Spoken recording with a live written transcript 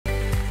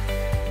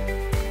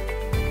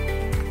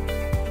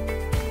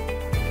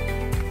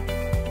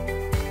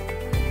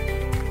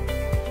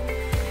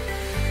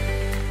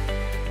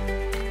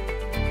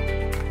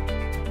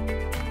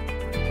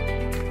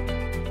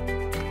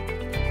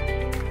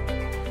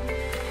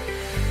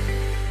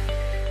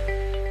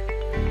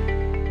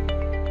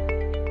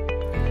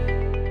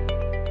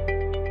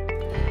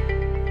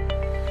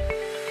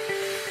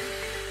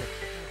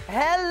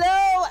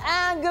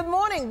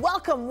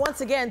Welcome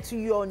once again to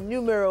your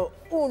numero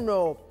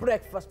uno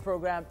breakfast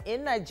program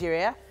in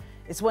Nigeria.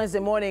 It's Wednesday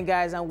morning,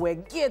 guys, and we're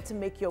geared to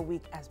make your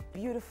week as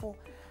beautiful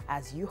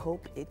as you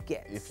hope it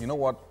gets. If you know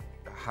what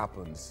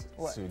happens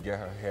to get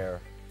her hair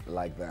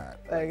like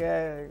that.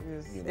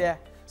 Yeah.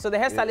 So the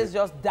hairstylist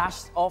just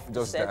dashed off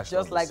the set,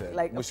 just like we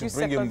a few should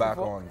bring him seconds back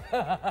before.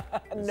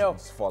 on. No.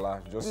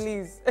 Fala, just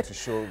Please. to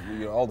show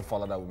all the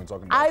fala that we've been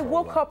talking about. I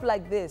woke up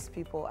like this,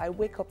 people. I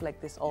wake up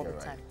like this all the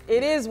time.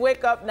 It is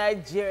Wake Up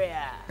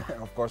Nigeria.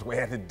 Of course, we're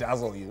here to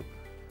dazzle you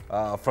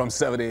from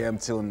 7 a.m.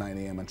 till 9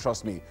 a.m. And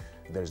trust me,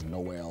 there's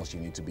nowhere else you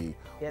need to be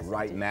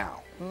right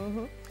now.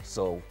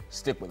 So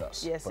stick with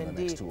us for the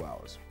next 2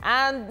 hours.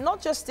 And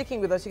not just sticking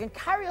with us, you can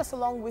carry us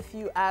along with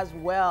you as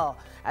well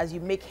as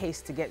you make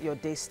haste to get your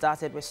day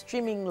started. We're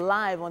streaming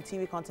live on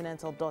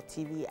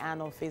tvcontinental.tv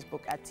and on Facebook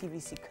at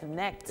TVC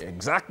Connect.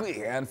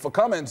 Exactly. And for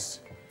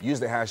comments, use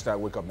the hashtag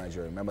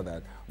WakeUpNigeria. Remember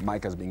that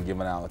Mike has been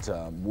giving out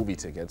movie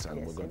tickets,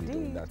 and we're going to be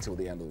doing that till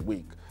the end of the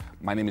week.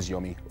 My name is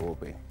Yomi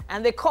Ope.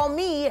 And they call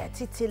me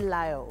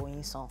Titilayo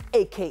Oyinson,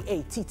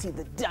 a.k.a. Titi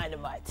the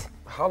Dynamite.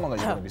 How long are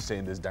you going to be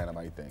saying this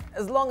dynamite thing?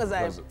 As long as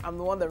I'm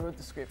the one that wrote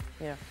the script.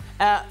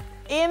 Yeah.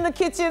 In the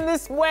kitchen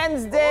this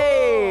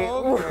Wednesday,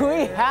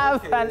 we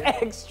have an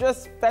extra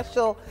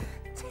special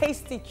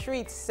tasty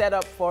treat set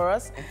up for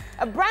us.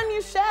 A brand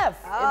new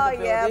chef. Oh, in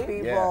the yeah,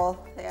 building.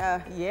 people.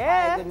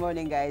 Yeah. Hi, good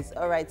morning, guys.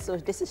 All right, so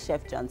this is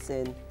Chef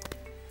Johnson.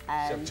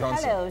 Chef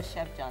Johnson. Hello,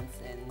 Chef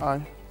Johnson.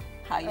 Hi.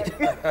 How you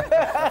doing?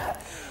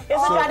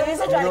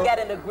 He's trying to get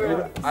in the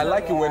groove. I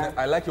like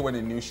it when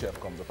a new chef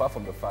comes. Apart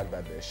from the fact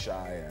that they're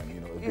shy and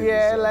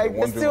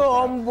they're still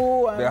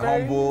humble. They're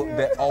humble.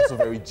 They're also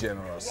very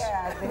generous.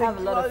 Yeah, they have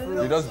a lot of food.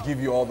 They just give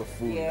you all the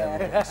food.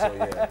 And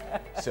everything.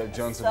 So Chef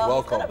Johnson,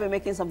 welcome. I'm going to be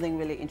making something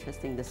really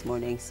interesting this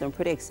morning, so I'm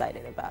pretty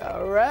excited about it.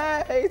 All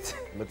right.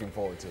 Looking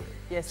forward to it.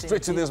 Yes,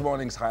 Straight to this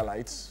morning's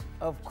highlights.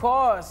 Of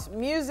course,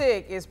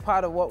 music is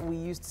part of what we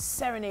use to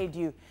serenade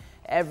you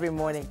every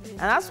morning. And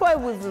that's why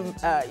we've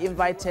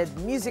invited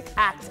music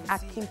act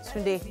Akim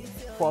Tunde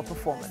for a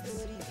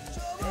performance.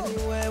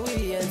 Anywhere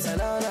we enter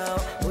now,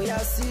 we are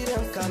see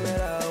them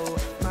camera.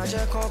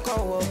 Magic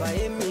Coco by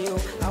Emil,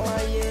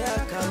 our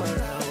year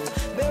camera.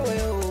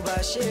 Bewe ba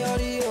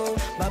Sherio,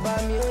 Baba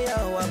Mioya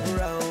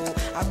Wabrao,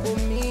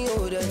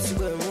 Akumio, that's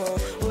where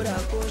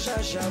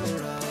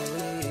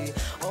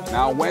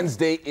Now,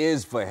 Wednesday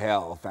is for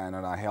health, and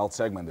in our health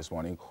segment this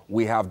morning,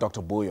 we have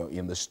Dr. Boyo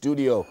in the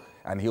studio,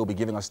 and he'll be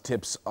giving us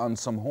tips on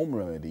some home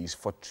remedies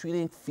for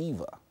treating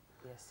fever.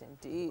 Yes,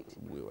 indeed.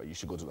 You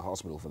should go to the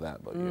hospital for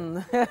that, but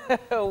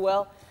yeah.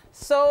 Well,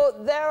 so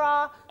there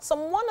are some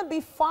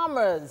wannabe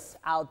farmers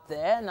out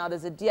there. Now,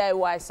 there's a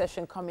DIY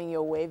session coming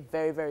your way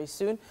very, very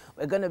soon.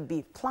 We're going to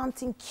be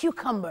planting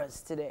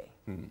cucumbers today.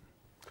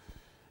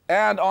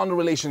 And on the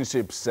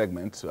relationship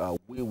segment,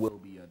 we will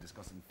be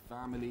discussing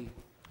family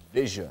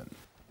vision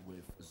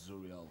with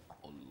Zuriel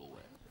Olowe.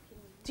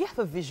 Do you have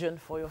a vision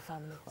for your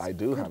family? I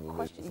do have a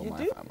vision for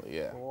my family,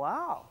 yeah.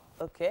 Wow.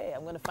 Okay,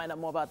 I'm going to find out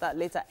more about that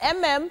later.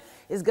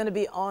 is going to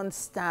be on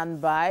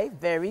standby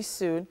very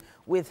soon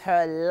with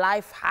her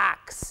life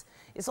hacks.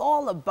 It's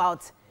all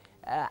about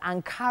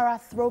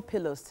Ankara throw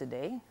pillows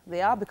today.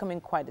 They are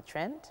becoming quite a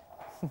trend.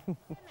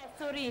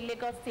 Story in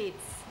Lagos State.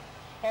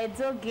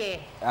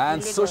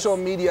 And social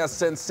media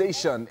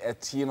sensation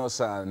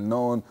Etinosa,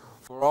 known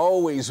for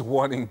always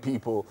warning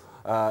people,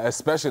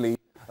 especially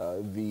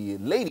the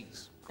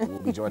ladies, who will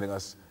be joining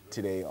us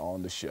today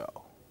on the show.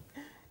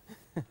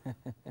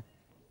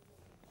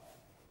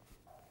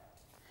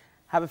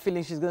 Have a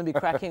feeling she's going to be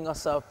cracking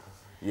us up.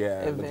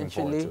 Yeah,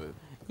 eventually. looking forward to it.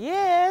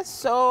 Yeah,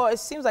 so it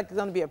seems like it's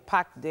going to be a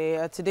packed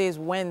day. Today is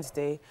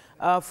Wednesday.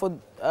 For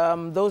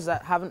those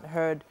that haven't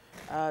heard,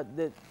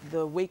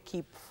 the wake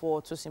keep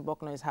for Tosin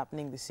Bokno is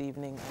happening this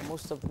evening.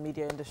 Most of the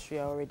media industry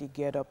are already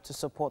geared up to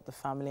support the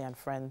family and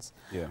friends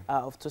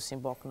of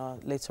Tosin Bokno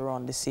later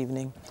on this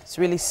evening. It's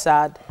really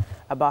sad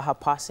about her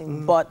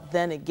passing, but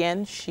then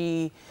again,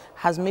 she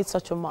has made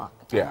such a mark.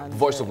 Yeah, and,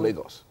 voice of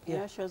Lagos.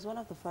 Yeah, she was one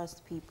of the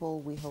first people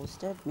we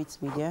hosted,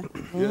 Meets Media,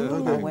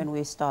 when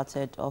we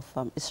started off.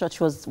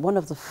 She was one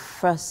of the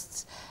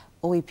first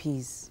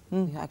OEPs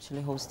we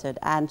actually hosted,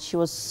 and she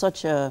was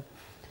such a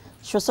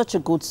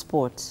good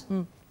sport.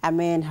 I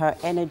mean, her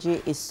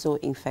energy is so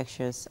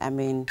infectious. I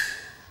mean,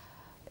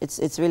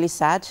 it's really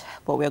sad,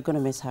 but we're going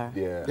to miss her.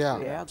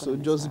 Yeah. So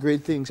just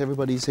great things.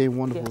 Everybody's saying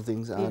wonderful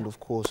things, and of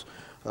course,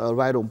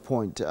 right on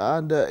point.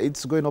 And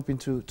it's going up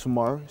into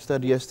tomorrow.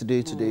 Started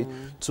yesterday, today,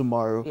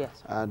 tomorrow,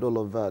 and all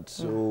of that.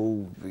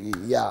 So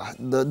yeah,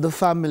 the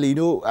family. You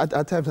know,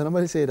 at times I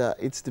normally say that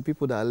it's the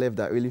people that are left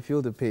that really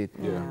feel the pain.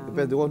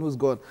 Because the one who's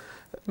gone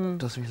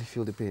doesn't really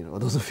feel the pain, or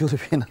doesn't feel the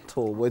pain at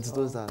all. But it's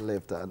those that are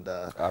left, and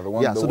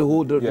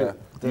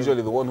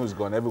usually the one who's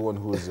gone, everyone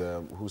who's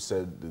who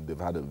said they've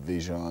had a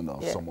vision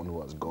of someone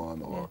who has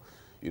gone, or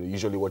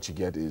usually what you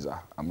get is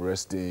I'm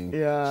resting.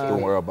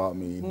 Don't worry about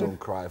me. Don't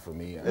cry for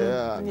me.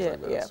 And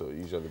things like that. So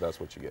usually that's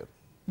what you get.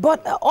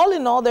 But all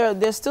in all,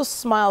 there's still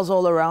smiles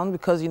all around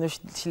because, you know,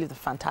 she lived a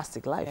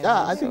fantastic life.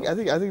 Yeah, I think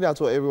that's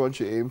what everyone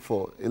should aim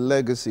for, a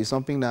legacy,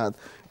 something that,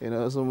 You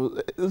know,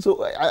 someone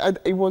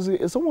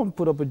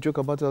put up a joke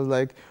about it. I was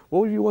like,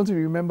 what would you want to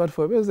be remembered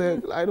for? I was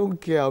like, I don't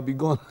care, I'll be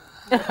gone.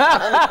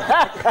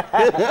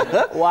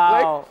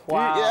 Wow.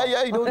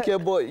 Yeah, you don't care,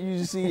 but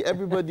you see,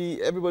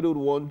 everybody would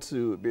want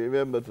to be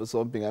remembered for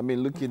something. I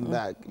mean, looking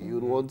back, you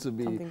would want to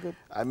be,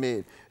 I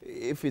mean,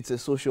 if it's a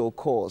social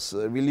cause,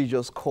 a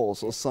religious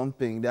cause or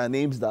something, there are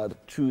names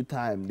that through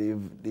time,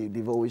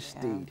 they've always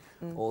stayed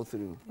all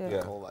through.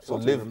 So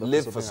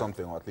live for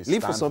something, or at least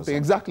live for something,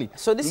 exactly.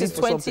 So this is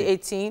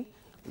 2018.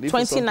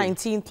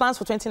 2019, plans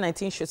for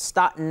 2019 should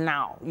start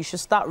now. You should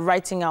start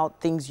writing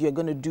out things you're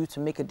going to do to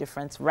make a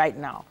difference right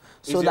now.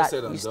 So that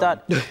you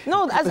start...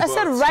 No, I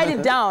said write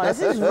it down. I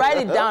said write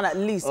it down at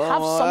least.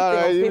 Have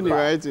something on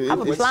paper.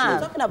 Have a plan.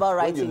 Talking about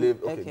writing.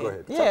 Okay, go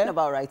ahead. Talking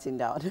about writing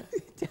down.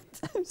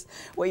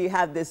 Where you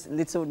have this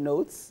little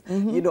notes,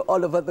 you know,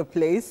 all over the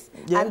place.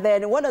 And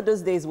then one of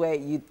those days where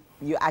you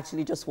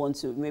actually just want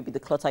to maybe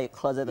declutter your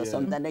closet or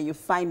something, and then you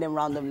find them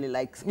randomly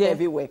like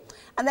everywhere.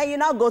 And then you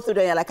now go through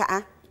there and you're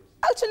like,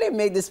 actually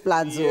made this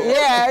plan too.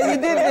 Yeah, you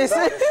did this.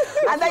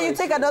 And then you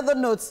take another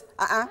note.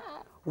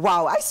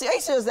 Wow, I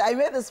seriously, I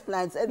made these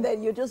plans, and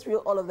then you just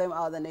reel all of them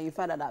out, and then you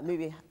find out that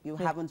maybe you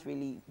haven't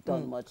really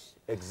done much.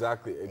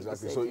 Exactly.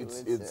 So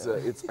it's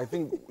I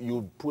think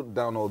you put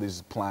down all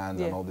these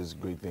plans and all these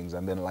great things,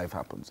 and then life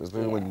happens.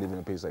 Especially when you live in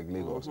a place like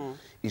Lagos,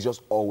 it's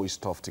just always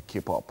tough to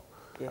keep up.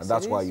 Yes, and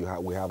that's why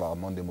we have our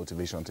Monday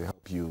motivation to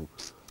help you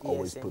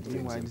always put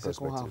things in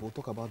perspective. We'll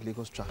talk about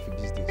Lagos traffic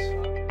these days.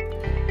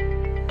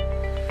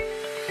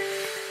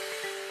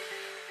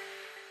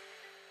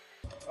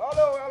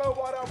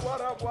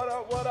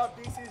 Hello, what up?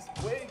 This is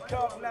Wake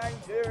Up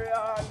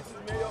Nigeria, and this is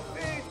Mayor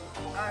Faith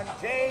and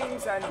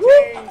James.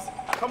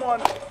 Come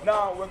on,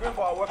 now we're going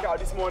for our workout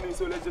this morning,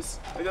 so let's just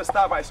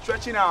start by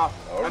stretching out,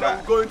 and then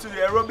we'll go into the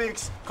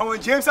aerobics. Come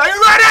on, James, are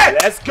you ready?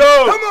 Let's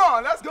go! Come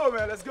on, let's go,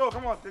 man, let's go.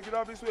 Come on, take it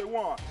up this way.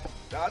 1,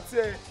 that's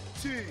it.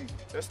 2,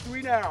 that's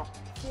 3 now.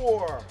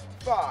 4,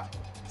 5,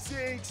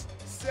 6,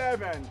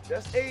 7,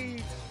 that's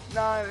 8,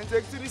 9, and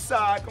take it to the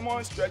side. Come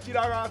on, stretch it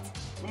out.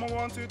 Come on,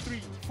 1, 2,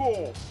 3,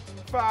 4,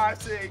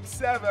 5, 6,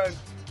 7,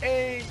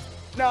 8,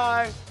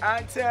 9,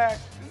 and 10.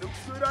 Look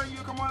straight on you.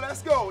 Come on,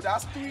 let's go.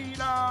 That's 3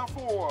 now.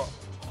 4,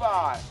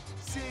 5,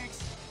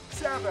 6,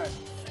 7,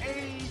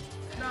 8,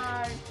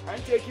 9,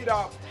 and take it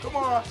up. Come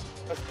on.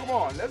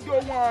 Let's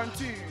go. 1,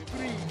 2,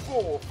 3,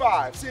 4,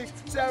 5, 6,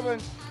 7,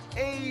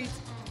 8,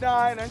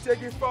 9, and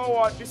take it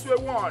forward. This way.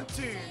 1,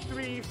 2,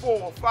 3,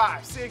 4,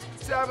 5, 6,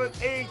 7,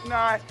 8,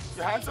 9.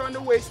 Your hands are on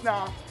the waist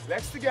now.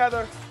 Legs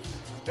together.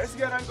 Let's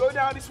get and go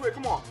down this way.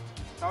 Come on.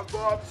 Now go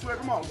up this way.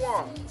 Come on.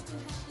 1.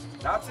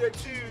 That's it.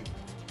 2,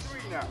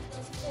 3 now.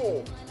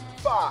 4,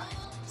 5,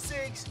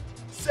 6,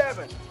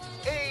 7,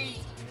 8,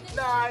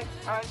 9,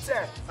 and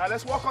 10. Now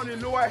let's work on the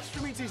lower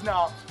extremities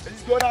now. Let's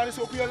just go down this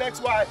way. Open your legs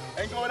wide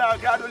and go down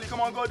gradually.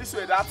 Come on, go this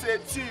way. That's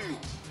it. 2,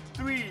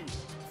 3,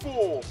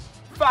 4,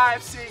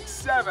 5, 6,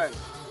 7,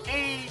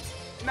 8,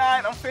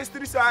 9. And face to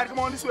the side. Come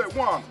on this way.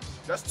 1.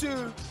 That's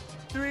 2,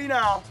 3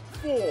 now.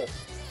 4,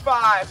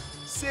 5,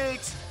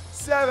 6,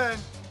 7,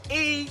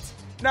 8,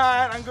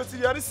 9, and go to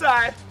the other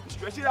side.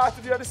 Stretch it out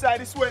to the other side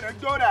this way and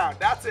go down.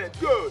 That's it.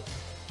 Good.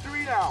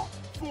 3 now.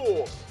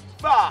 4,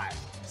 5,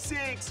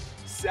 6,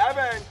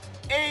 7,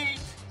 8,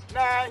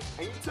 9,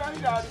 and you turn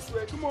it out this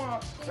way. Come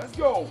on. Let's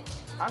go.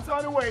 Hands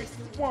on the waist.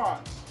 1,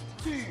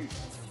 2,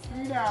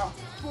 3 now.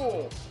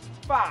 4,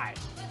 5,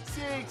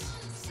 6,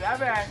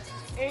 7,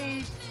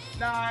 8,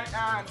 9,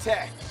 and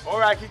 10. All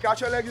right. Kick out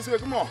your legs this way.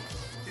 Come on.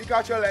 Kick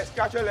out your legs. Kick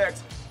out your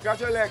legs. Kick out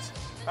your legs.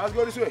 Let's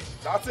go this way.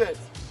 That's it.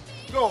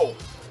 Go.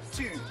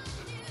 2.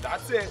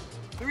 That's it.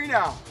 3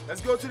 now. Let's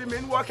go to the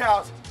main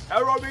workout.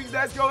 Aerobics.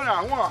 Let's go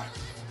now. 1,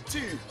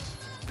 2,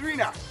 3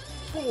 now.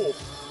 4,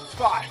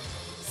 5,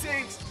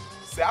 6,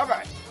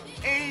 7,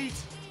 8,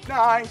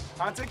 9.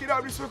 And take it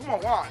up this way. Come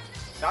on. 1.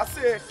 That's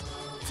it.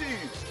 2.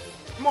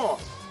 Come on.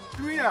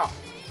 3 now.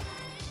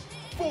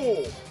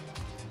 4,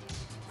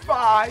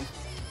 5,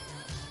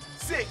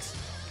 6,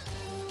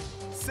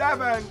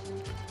 7,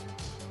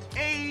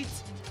 8,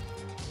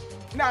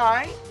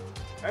 9,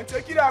 and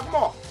take it out. Come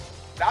on.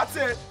 That's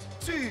it.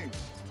 2,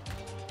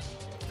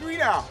 3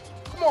 now.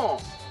 Come on.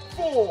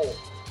 4,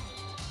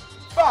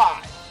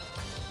 5,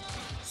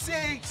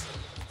 6,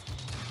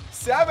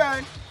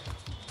 7,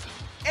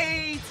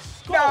 8,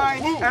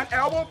 9, and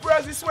elbow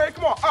press this way.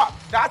 Come on. Up.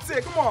 That's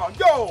it. Come on.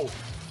 Go.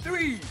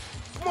 3.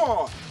 Come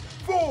on.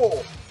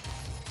 4,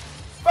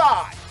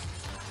 5,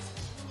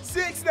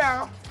 6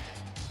 now.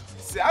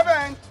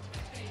 7,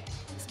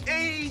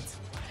 8,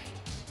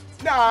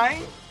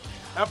 9.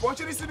 And punch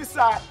this to the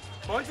side.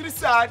 Punch to the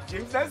side.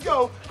 James, let's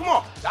go. Come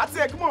on. That's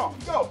it. Come on.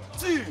 Go.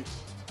 2,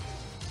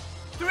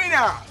 3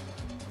 now.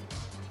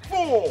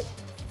 4,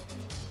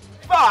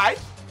 5,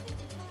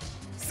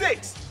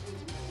 6,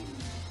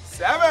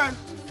 7,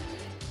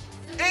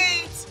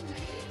 8,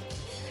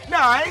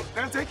 9.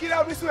 Then take it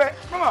out this way.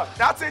 Come on.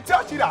 That's it.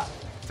 Touch it out.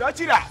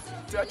 Touch it out.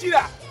 Touch it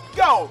out.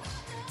 Go.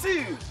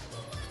 2,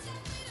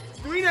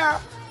 3 now.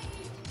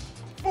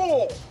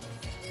 4,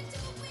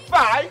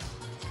 5,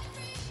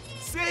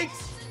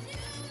 6,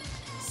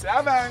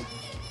 7,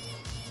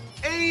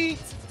 8,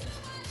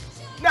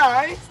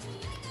 9.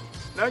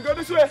 Now go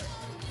this way.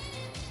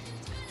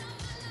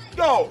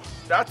 Go.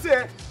 That's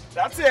it.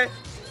 That's it.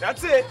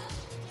 That's it.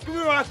 Give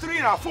me around 3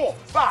 now. 4,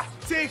 5,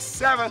 6,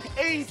 7,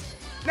 8,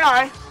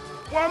 9.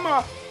 One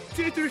more.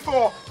 2, 3,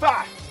 4,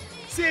 5,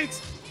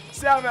 6,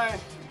 7,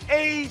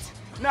 8,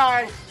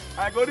 9.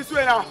 I go this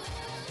way now.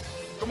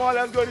 Come on,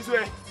 let's go this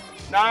way.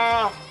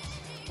 Now,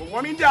 we're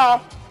warming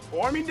down. We're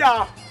warming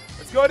down.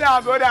 Let's go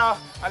down,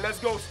 and let's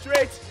go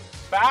straight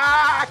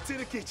back to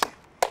the kitchen.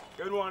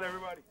 Good one,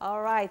 everybody.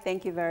 All right,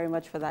 thank you very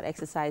much for that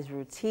exercise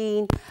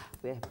routine.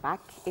 We're back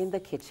in the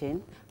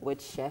kitchen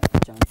with Chef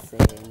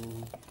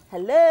Johnson.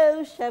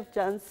 Hello, Chef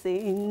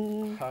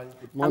Johnson. Hi,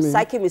 good morning.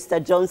 I'm psyching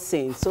Mr.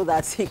 Johnson so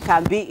that he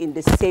can be in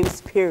the same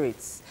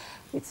spirits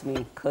with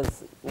me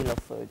because we love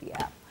food,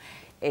 yeah.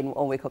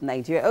 On Wake Up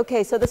Nigeria.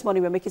 Okay, so this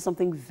morning we're making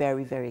something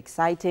very, very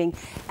exciting,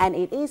 and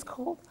it is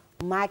called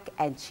mac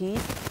and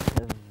cheese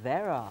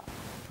Primavera.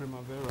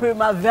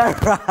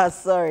 Primavera,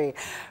 sorry.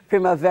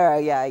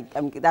 Primavera, yeah,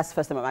 that's the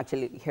first time I'm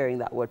actually hearing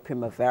that word,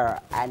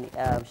 Primavera. And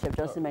Chef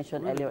Johnson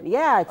mentioned earlier,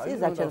 yeah, it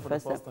is actually the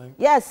first time.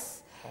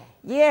 Yes,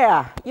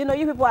 yeah. You know,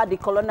 you people are the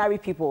culinary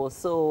people,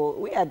 so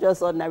we are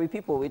just ordinary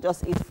people. We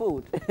just eat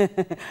food.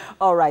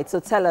 All right, so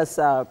tell us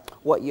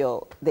what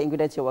the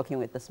ingredients you're working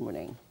with this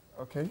morning.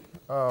 Okay,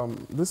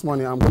 this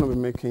morning I'm going to be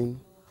making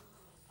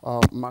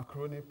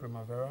macaroni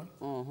Primavera.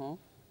 All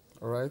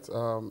right,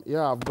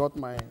 yeah, I've got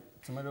my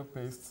tomato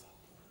paste.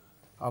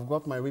 I've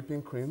got my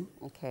whipping cream.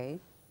 Okay.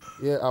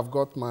 Yeah, I've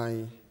got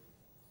my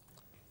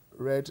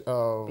red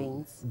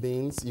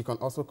beans. You can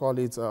also call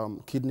it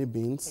kidney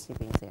beans.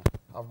 Kidney beans, yeah.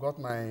 I've got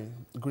my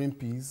green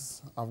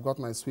peas. I've got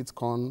my sweet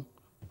corn.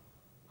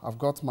 I've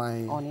got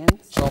my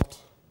onions, chopped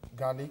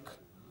garlic.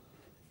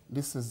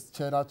 This is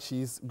cheddar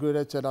cheese,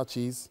 grated cheddar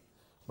cheese.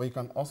 But you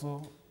can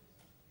also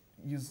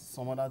use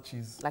some other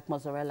cheese. Like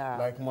mozzarella.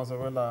 Like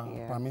mozzarella,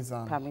 yeah.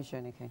 Parmesan.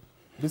 Parmesan, okay.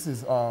 This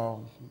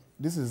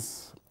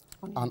is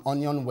an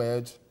onion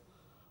wedge.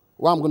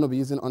 Why I'm going to be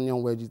using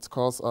onion wedge is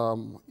because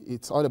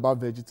it's all about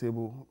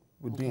vegetable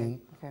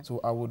within. Okay. So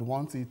I would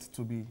want it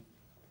to be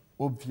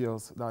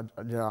obvious that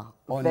there are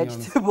onions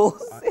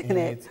vegetables in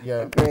it.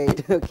 Yeah.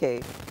 Great,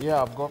 okay.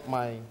 Yeah, I've got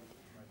my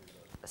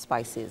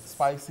spices.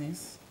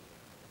 Spices.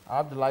 I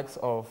have the likes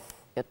of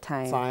your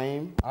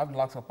thyme. I have the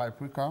likes of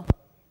paprika,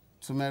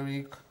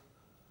 turmeric,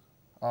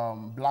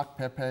 black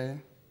pepper,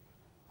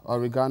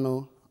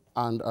 oregano,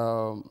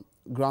 and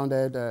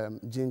grounded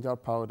ginger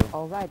powder.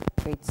 All right,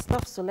 great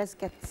stuff. So let's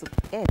get to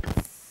it.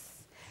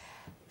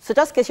 So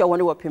just in case you're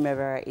wondering what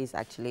Primavera is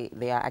actually,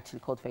 they are actually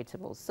called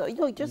vegetables. So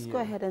just go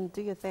ahead and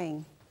do your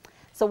thing.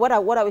 So what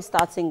are we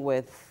starting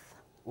with?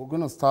 We're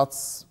going to start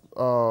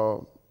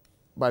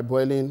by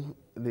boiling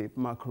the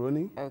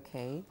macaroni.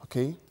 Okay.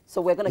 Okay.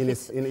 So we're going to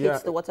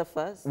heat the water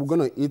first? We're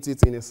going to heat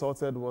it in a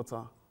salted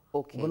water.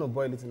 Okay. We're going to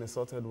boil it in a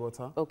salted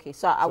water. Okay.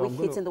 So are we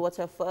heating the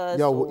water first?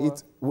 Yeah,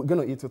 we're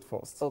going to heat it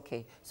first.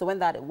 Okay. So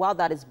while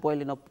that is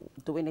boiling up,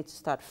 do we need to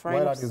start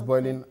frying? While that is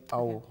boiling,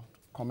 I'll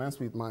commence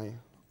with my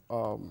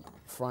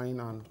frying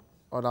and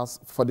others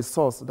for the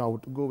sauce that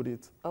would go with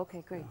it.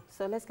 Okay, great.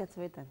 So let's get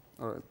to it then.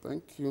 All right,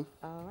 thank you.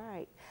 All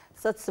right.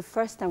 So it's the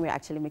first time we're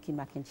actually making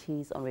mac and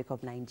cheese on Wake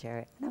Up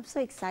Nigeria. And I'm so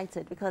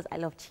excited because I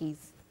love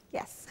cheese.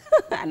 Yes.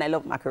 And I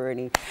love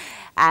macaroni.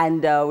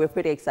 And we're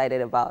pretty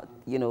excited about,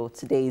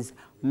 today's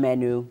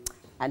menu.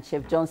 And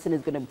Chef Johnson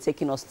is going to be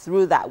taking us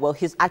through that. Well,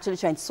 he's actually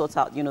trying to sort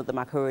out, the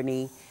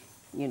macaroni,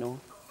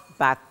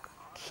 back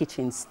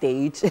kitchen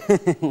stage.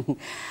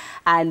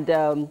 And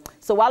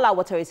so while our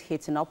water is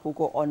heating up, we'll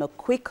go on a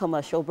quick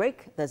commercial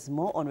break. There's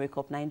more on Wake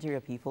Up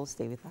Nigeria, people.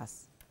 Stay with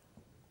us.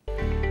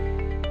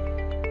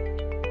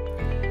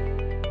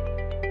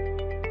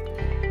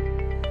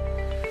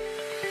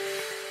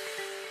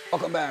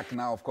 Welcome back.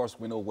 Now, of course,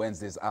 we know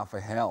Wednesdays are for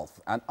health.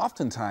 And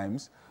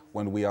oftentimes,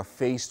 when we are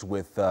faced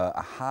with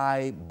a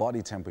high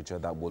body temperature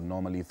that will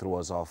normally throw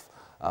us off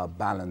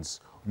balance,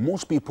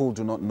 most people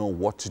do not know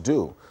what to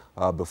do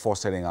before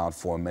setting out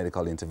for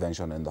medical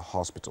intervention in the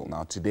hospital.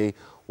 Now, today,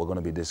 we're going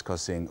to be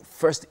discussing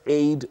first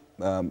aid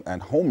and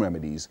home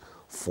remedies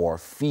for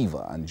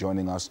fever. And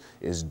joining us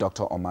is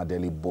Dr.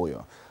 Omadele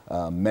Boyo,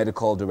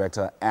 medical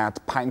director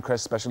at Pinecrest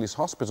Specialist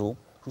Hospital,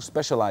 who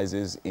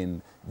specializes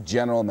in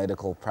general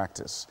medical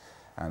practice.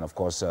 And of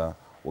course, we're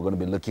going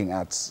to be looking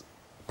at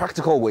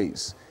practical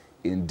ways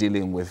in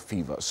dealing with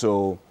fever.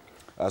 So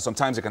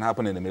sometimes it can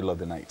happen in the middle of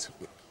the night.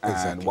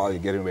 And while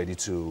you're getting ready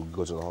to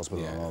go to the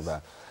hospital and all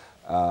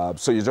that.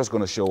 So you're just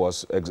going to show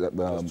us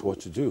what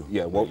to do.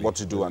 Yeah, what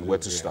to do and where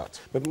to start.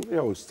 But maybe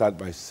I would start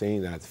by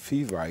saying that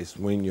fever is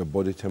when your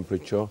body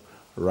temperature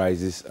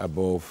rises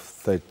above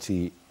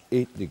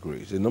 38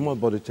 degrees. The normal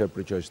body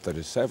temperature is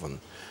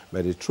 37.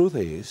 But the truth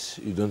is,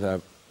 you don't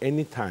have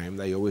any time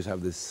that you always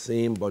have the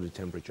same body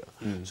temperature.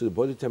 So the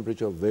body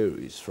temperature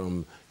varies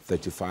from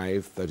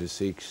 35,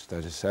 36,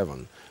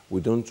 37. We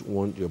don't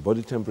want your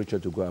body temperature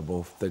to go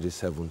above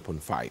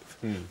 37.5.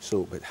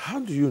 So, but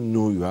how do you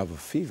know you have a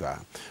fever?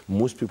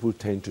 Most people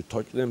tend to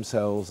touch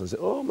themselves and say,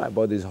 oh, my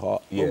body's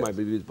hot, oh, my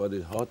baby's body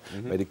is hot.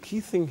 But the key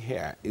thing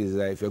here is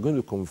that if you're going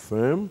to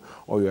confirm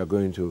or you are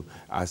going to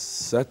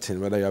ascertain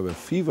whether you have a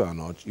fever or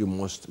not, you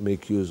must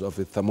make use of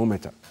a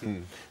thermometer.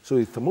 So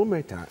a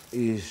thermometer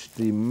is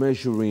the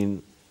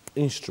measuring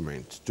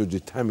instrument to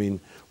determine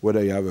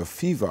whether you have a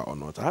fever or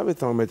not. I have a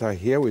thermometer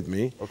here with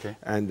me,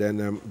 and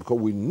then because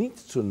we need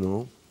to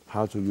know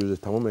how to use a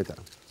thermometer.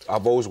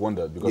 I've always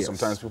wondered, because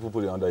sometimes people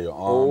put it under your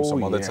arm,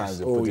 some other times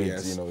they put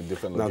it, you know, in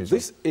different locations. Now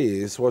this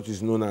is what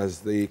is known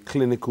as the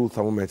clinical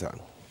thermometer.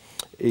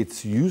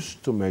 It's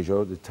used to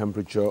measure the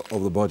temperature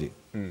of the body.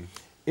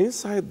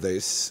 Inside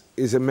this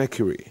is a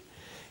mercury.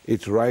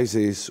 It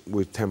rises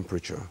with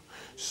temperature.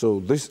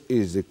 So this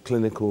is the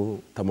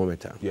clinical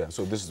thermometer. Yeah,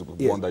 so this is the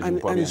one that you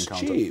probably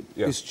encounter. Cheap.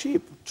 Yeah. It's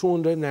cheap.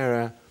 200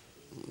 naira,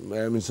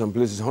 in some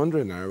places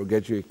 100 naira will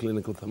get you a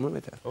clinical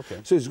thermometer.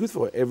 So it's good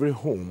for every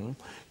home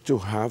to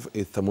have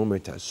a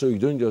thermometer. So you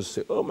don't just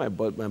say, oh, my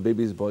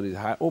baby's body is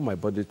high, oh, my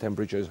body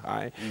temperature is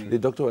high. The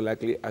doctor will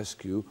likely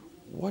ask you,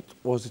 what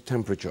was the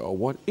temperature or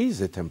what is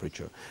the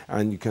temperature?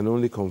 And you can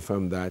only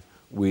confirm that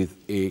with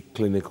a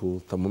clinical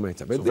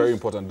thermometer. But so very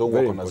important, don't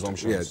work on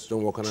assumptions. Yes,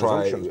 don't work on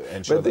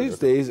assumptions. But these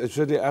days,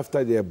 especially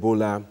after the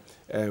Ebola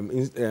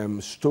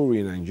story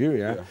in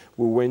Nigeria,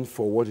 we went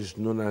for what is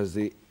known as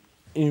the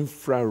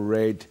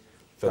infrared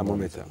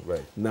thermometer.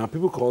 Now,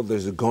 people call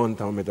this a gun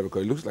thermometer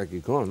because it looks like a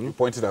gun. You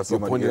pointed at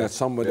somebody. You pointed at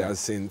somebody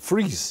as in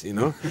freeze, you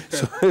know.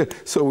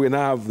 so we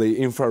now have the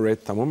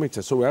infrared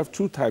thermometer. So we have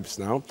two types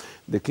now.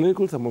 The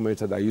clinical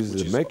thermometer that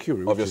uses the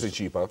mercury, obviously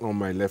cheaper. On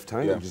my left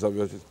hand, which is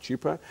obviously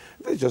cheaper.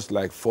 They're just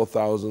like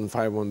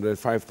 4,500,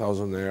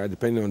 5,000 naira,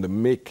 depending on the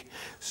make.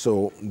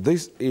 So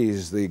this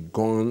is the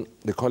gun.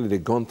 They call it a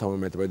gun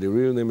thermometer, but the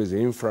real name is the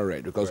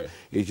infrared because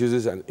it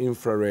uses an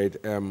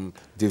infrared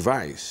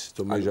device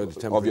to measure the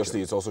temperature.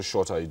 Obviously, it's also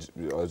shorter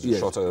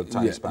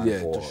time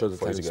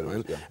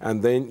span.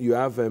 And then you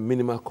have a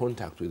minimal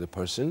contact with the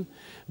person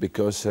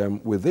because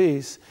with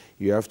this,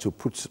 you have to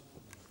put,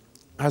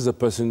 as a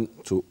person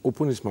to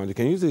open his mouth, you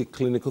can use the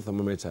clinical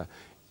thermometer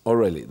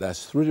orally,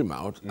 that's through the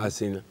mouth,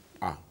 as in,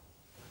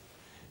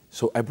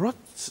 So I brought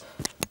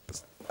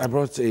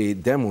a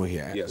demo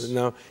here.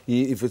 Now,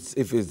 if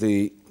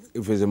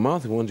it's a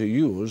mouth you want to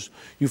use,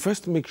 you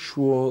first make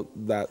sure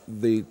that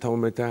the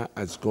thermometer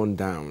has gone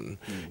down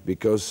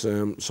because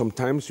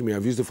sometimes you may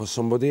have used it for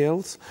somebody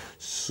else,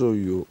 so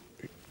you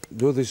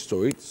do this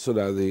to it so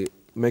that the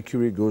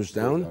mercury goes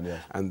down,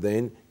 and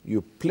then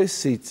you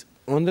place it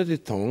under the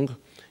tongue.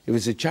 If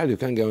it's a child, you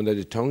can't get under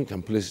the tongue, you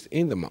can place it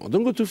in the mouth.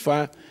 Don't go too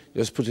far,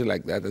 just put it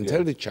like that and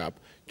tell the chap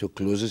to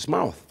close his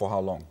mouth. For how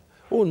long?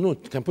 Oh, no,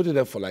 you can put it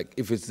there for like,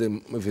 if it's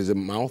the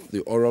mouth, the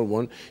oral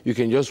one, you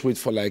can just wait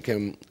for like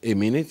a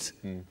minute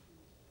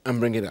and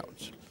bring it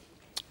out.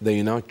 Then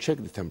you now check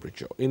the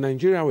temperature. In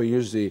Nigeria, we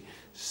use the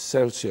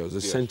Celsius, the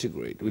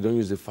centigrade. We don't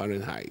use the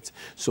Fahrenheit.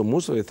 So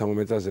most of the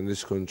thermometers in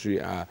this country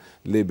are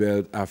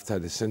labeled after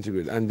the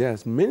centigrade. And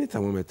there's many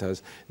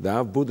thermometers that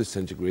have both the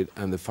centigrade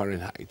and the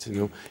Fahrenheit. You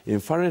know, in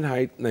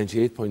Fahrenheit,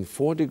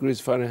 98.4 degrees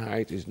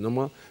Fahrenheit is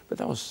normal, but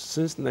that was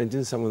since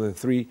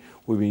 1973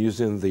 we've been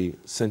using the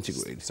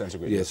centigrade.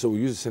 So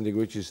we use the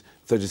centigrade, which is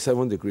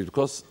 37 degrees,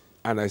 because,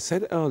 and I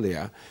said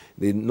earlier,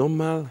 the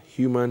normal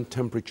human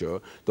temperature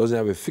doesn't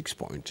have a fixed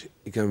point.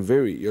 It can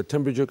vary. Your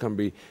temperature can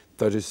be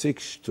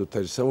 36 to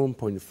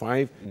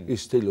 37.5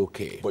 is still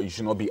okay. But you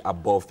should not be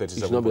above 37.5. You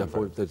should not be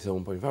above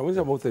 37.5. When it's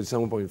above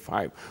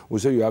 37.5, we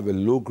say you have a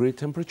low-grade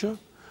temperature.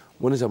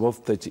 When it's above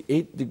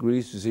 38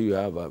 degrees, we say you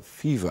have a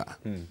fever.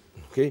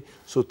 Okay?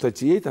 So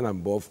 38 and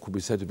above could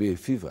be said to be a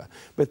fever.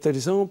 But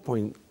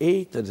 37.8,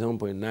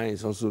 37.9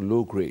 is also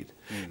low grade.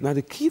 Now,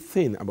 the key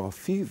thing about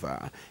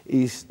fever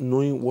is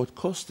knowing what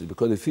caused it,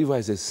 because the fever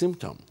is a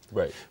symptom.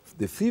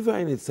 The fever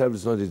in itself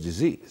is not a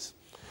disease.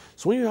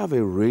 So when you have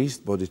a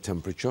raised body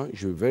temperature, you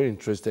should be very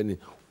interested in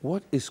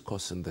what is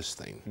causing this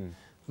thing.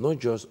 Not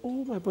just,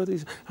 oh, my body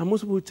is, and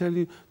most people will tell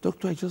you,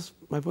 doctor,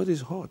 my body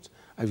is hot.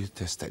 Have you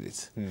tested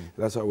it?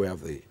 That's why we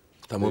have the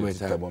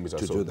thermometer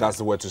to do that. That's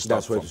the way to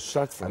start from. That's where to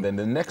start from. And then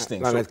the next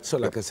thing. So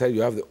like I said,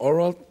 you have the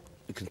oral,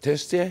 you can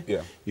test here.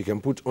 You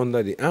can put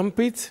under the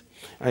armpit,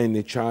 and in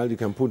the child, you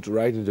can put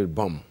right into the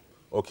bum.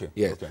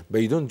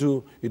 But you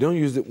don't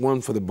use the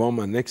one for the bum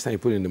and next time you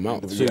put it in the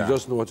mouth. So you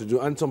just know what to do.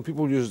 And some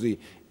people use the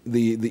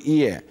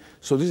ear.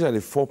 So these are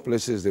the four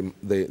places,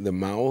 the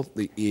mouth,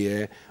 the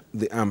ear,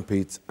 the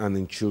armpit, and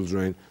in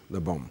children, the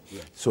bum.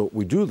 So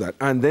we do that.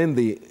 And then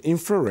the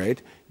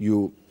infrared,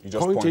 you just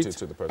point it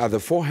to the person. At the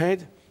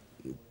forehead,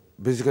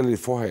 basically the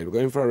forehead,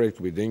 because infrared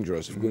could be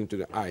dangerous if you go into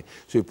the eye.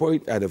 So you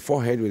point it at the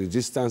forehead with a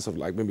distance of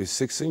like maybe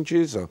 6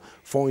 inches or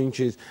 4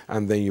 inches,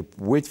 and then you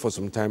wait for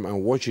some time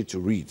and watch it to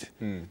read.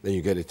 Then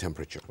you get a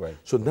temperature.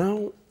 So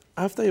now,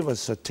 after you've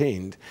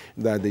ascertained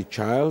that the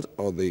child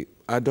or the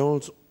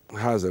adult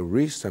has a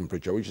raised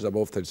temperature, which is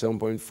above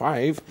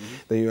 37.5,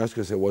 then you ask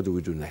yourself, what do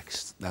we do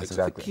next? That's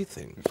the key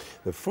thing.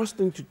 The first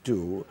thing to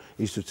do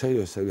is to tell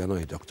yourself, you're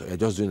not a doctor, you're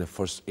just doing a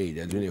first aid,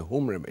 you're doing a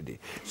home remedy.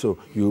 So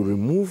you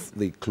remove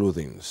the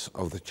clothing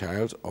of the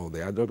child or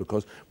the adult,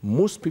 because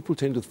most people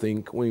tend to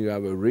think when you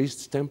have a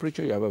raised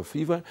temperature, you have a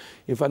fever,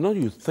 in fact, not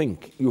you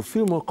think, you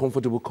feel more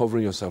comfortable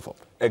covering yourself up.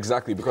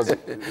 Exactly, because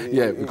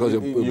because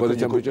your body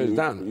temperature is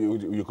down.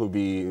 You could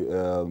be,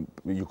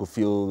 you could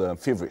feel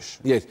feverish.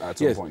 Yes, at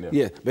some point.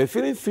 Yes. By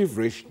feeling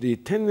feverish, the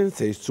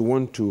tendency is to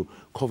want to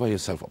cover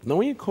yourself up. Now,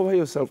 when you cover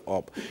yourself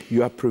up,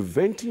 you are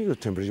preventing your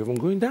temperature from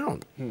going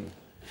down.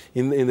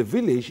 In the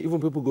village,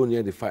 even people go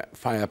near the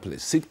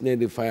fireplace, sit near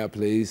the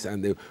fireplace,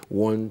 and they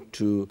want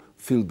to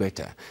feel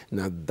better.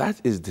 Now,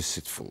 that is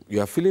deceitful. You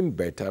are feeling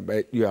better,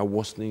 but you are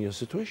worsening your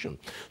situation.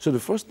 So the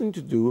first thing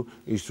to do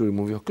is to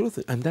remove your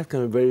clothing, and that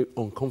can be very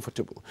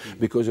uncomfortable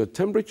because your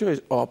temperature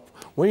is up.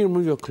 When you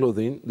remove your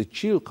clothing, the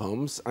chill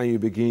comes, and you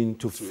begin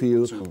to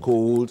feel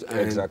cold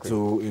and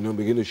to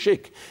begin to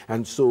shake.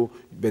 And so,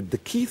 but the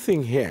key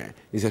thing here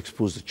is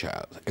expose the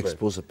child,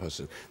 expose the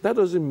person. That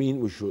doesn't mean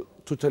we should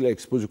totally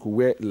expose. You could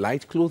wear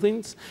light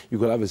clothing, you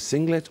could have a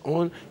singlet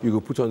on, you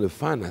could put on the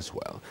fan as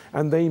well.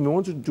 And then you may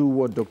want to do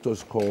what doctors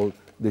call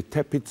the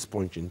tepid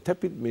sponging.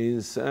 Tepid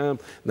means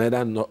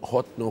neither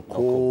hot nor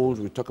cold.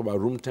 We talk about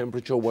room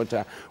temperature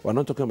water. We're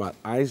not talking about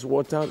ice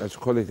water, as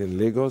we call it in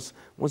Lagos.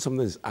 When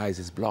something is ice,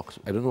 it's blocked.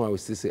 I don't know why we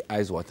still say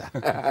ice water.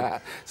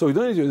 So we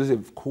don't need to use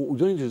cool,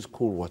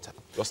 cool water.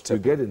 You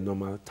get a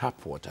normal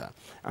tap water,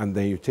 and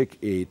then you take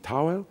a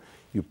towel,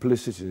 you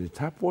place it in the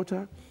tap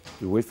water,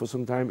 you wait for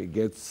some time, it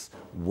gets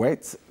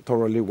wet,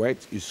 thoroughly wet,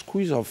 you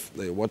squeeze off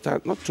the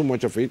water, not too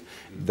much of it,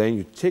 then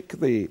you take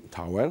the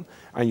towel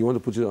and you want to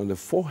put it on the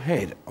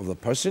forehead of the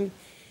person,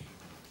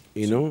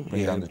 to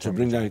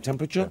bring down the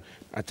temperature.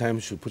 At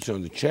times you put it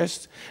on the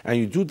chest, and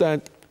you do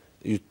that,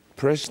 you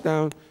press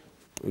down,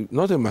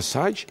 not a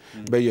massage,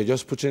 but you're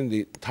just putting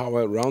the towel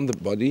around the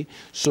body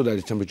so that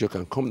the temperature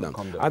can come down.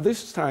 At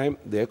this time,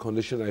 the air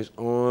conditioner is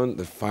on,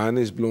 the fan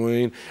is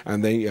blowing,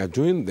 and then you are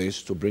doing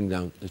this to bring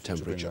down the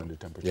temperature.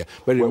 Yeah.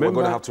 But remember, we're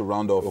going to have to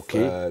round off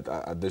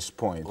at this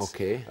point.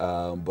 Okay.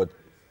 But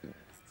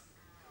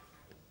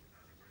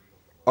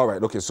all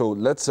right. Okay. So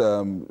let's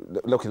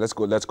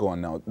let's go on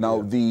now.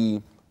 Now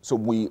So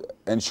we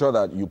ensure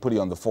that you put it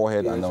on the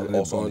forehead and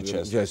also on the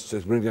chest. Yes,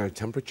 just bring down the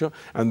temperature.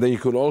 And then you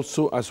could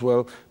also, as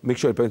well, make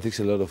sure the person takes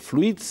a lot of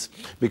fluids,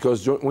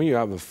 because when you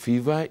have a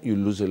fever, you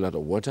lose a lot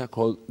of water,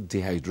 called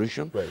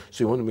dehydration.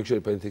 So you want to make sure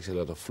the person takes a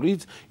lot of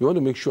fluids. You want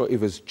to make sure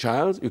if it's a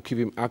child, you keep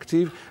him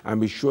active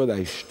and be sure that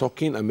he's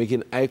talking and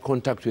making eye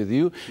contact with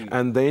you.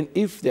 And then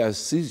if there are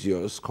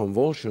seizures,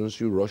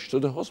 convulsions, you rush to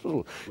the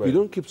hospital. You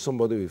don't keep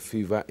somebody with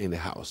fever in the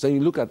house. Then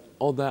you look at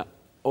other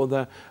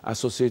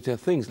associated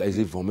things, like is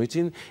he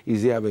vomiting,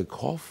 is he having a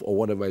cough or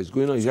whatever is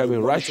going on, is he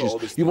having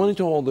rashes. You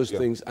monitor all those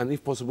things, and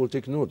if possible,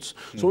 take notes.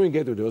 So when you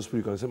get to the hospital,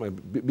 you can say my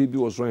baby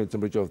was running a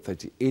temperature of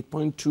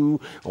 38.2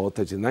 or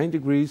 39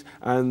 degrees,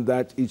 and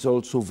that it's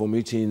also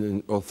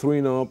vomiting or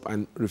throwing up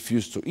and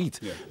refused to eat.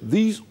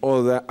 These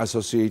other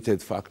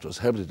associated factors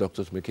help the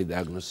doctors make a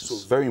diagnosis. So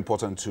it's very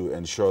important to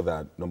ensure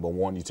that, number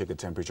one, you take a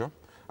temperature.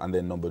 And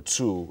then number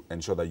two,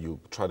 ensure that you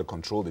try to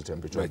control the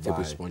temperature by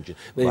taking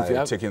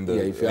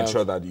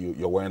ensure that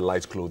you're wearing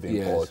light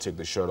clothing, or take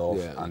the shirt off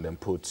and then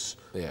put.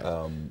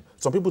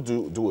 Some people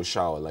do a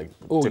shower, like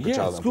take a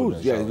child and put in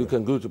a shower. You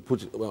can go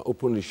to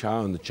open the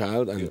shower on the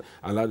child and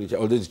allow the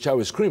child, although the child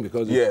will scream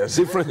because it's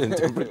different in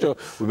temperature,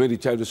 we make the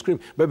child to scream.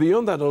 But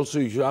beyond that also,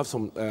 you should have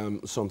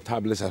some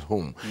tablets at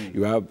home.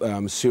 You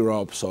have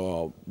syrups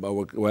or,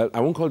 well, I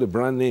won't call the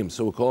brand name,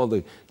 so we call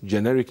the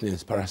generic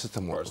names,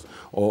 paracetamol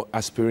or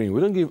aspirin. We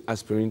don't give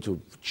aspirin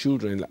to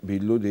children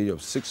below the age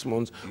of 6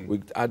 months.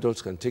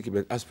 Adults can take it,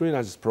 but aspirin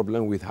has a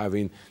problem with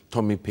having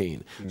tummy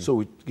pain. So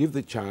we give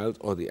the child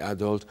or the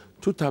adult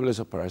 2 tablets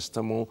of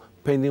paracetamol,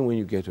 pending when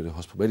you get to the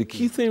hospital. But the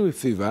key thing with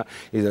fever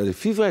is that the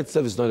fever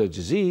itself is not a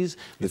disease.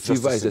 The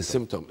fever is a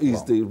symptom.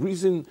 It's the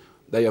reason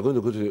that you're going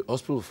to go to the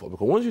hospital for.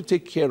 Because once you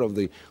take care of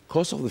the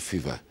cause of the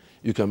fever,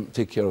 you can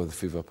take care of the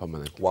fever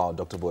permanently. Wow,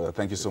 Dr. Boyer,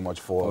 thank you so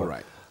much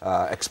for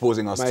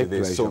exposing us to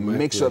this. So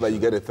make sure that you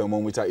get a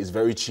thermometer. It's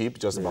very cheap,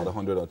 just about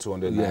 100 or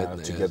 200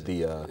 naira to get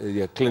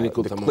the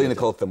clinical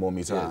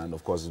thermometer. And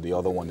of course, the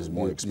other one is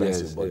more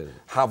expensive. But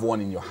have one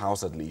in your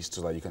house at least,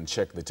 so that you can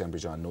check the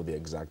temperature and know the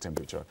exact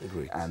temperature.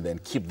 And then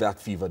keep that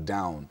fever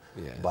down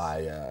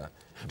by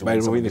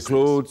removing the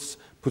clothes,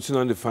 putting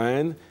on the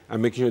fan,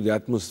 and making sure the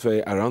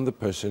atmosphere around the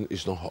person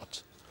is not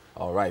hot.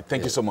 All right.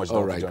 Thank you so much,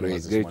 Dr. Great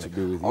to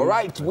be with you. All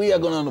right. We are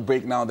going on a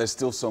break now. There's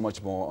still so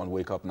much more on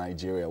Wake Up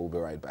Nigeria. We'll be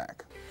right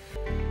back.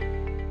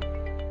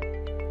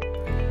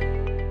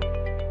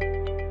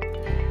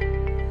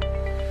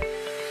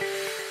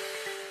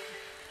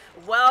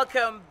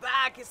 Welcome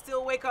back. It's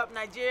still Wake Up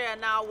Nigeria.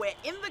 Now we're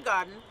in the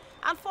garden.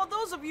 And for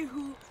those of you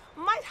who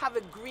might have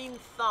a green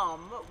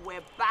thumb,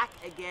 we're back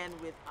again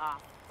with our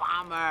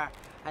farmer.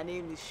 Her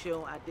name is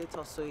Seun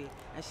Adetosoye,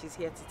 and she's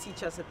here to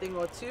teach us a thing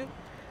or two.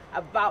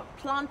 about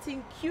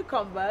planting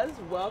cucumbers.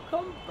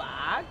 Welcome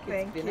back.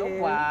 Thank it's you. been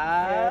a while.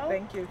 Yeah,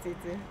 thank you,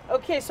 Titi.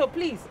 Okay, so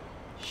please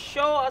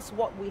show us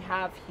what we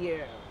have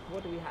here.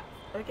 What do we have?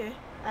 Okay,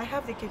 I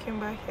have the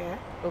cucumber here.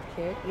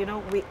 Okay. You know,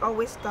 we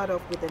always start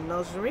off with the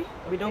nursery.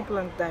 We don't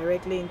plant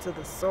directly into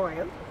the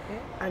soil. Okay.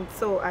 And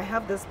so I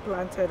have this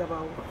planted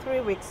about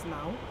 3 weeks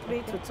now,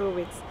 3 to 2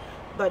 weeks.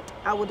 But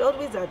I would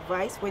always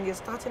advise when you're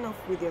starting off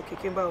with your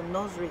cucumber or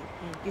nursery,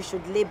 you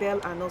should label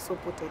and also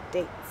put a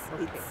date.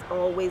 Okay. It's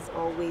always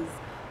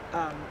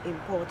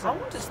important. I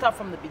want to start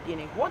from the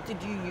beginning. What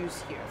did you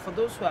use here for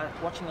those who are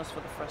watching us for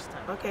the first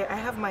time? Okay, I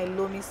have my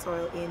loamy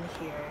soil in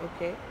here.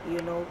 Okay. You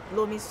know,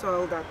 loamy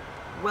soil, that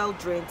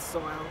well-drained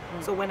soil.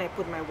 So when I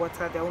put my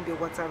water, there won't be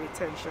water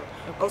retention.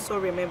 Okay. Also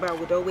remember, I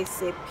would always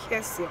say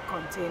pierce your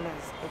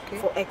containers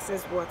for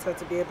excess water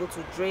to be able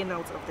to drain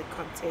out of the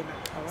container.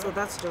 Right. So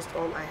that's just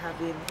all I have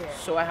in here.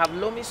 So I have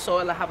loamy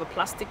soil, I have a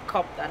plastic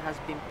cup that has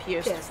been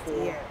pierced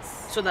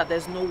so that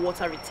there's no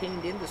water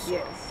retained in the soil.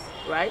 Yes.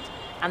 Right?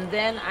 And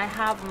then I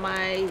have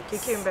my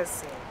cucumber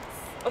seeds.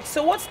 Okay,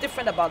 so what's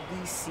different about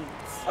these seeds?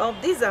 Oh,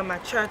 these are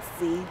matured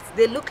seeds.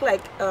 They look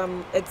like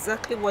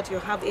exactly what you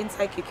have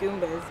inside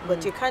cucumbers,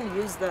 but you can't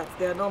use that.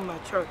 They are not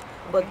matured.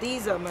 But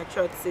these are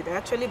matured seeds. I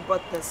actually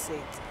bought the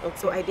seeds,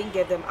 so I didn't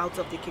get them out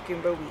of the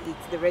cucumber we eat,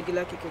 the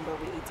regular cucumber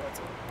we eat at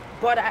all.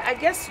 But I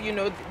guess, you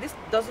know, this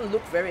doesn't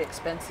look very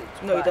expensive.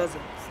 No, it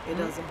doesn't. It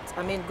doesn't.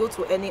 I mean, go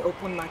to any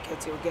open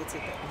market, you'll get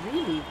it there.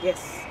 Really?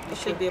 Yes, you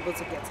should be able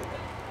to get it there.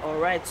 All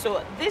right.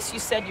 So this you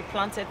said you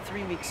planted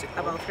 3 weeks ago.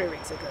 About 3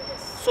 weeks ago,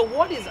 yes. So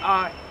what is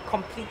our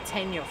complete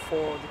tenure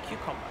for the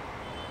cucumber?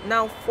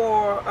 Now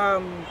for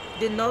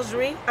the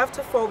nursery,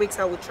 after 4 weeks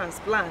I will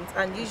transplant,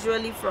 and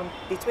usually from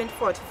between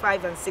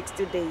 45 and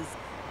 60 days,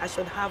 I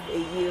should have a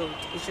yield.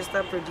 You should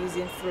start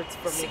producing fruits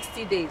from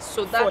 60 days.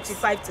 So that's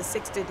 45 to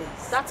 60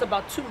 days. That's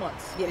about 2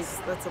 months. Yes,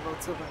 that's about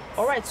 2 months.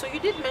 All right. So you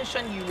did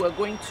mention you were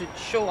going to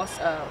show us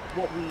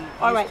what we.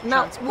 All right.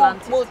 Now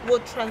we'll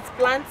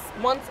transplant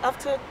once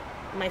after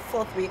my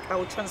 4th week. I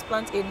will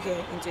transplant in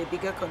here into a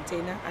bigger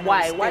container. And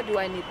why? Why do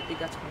I need the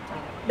bigger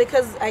container?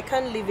 Because I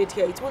can't leave it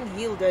here. It won't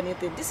yield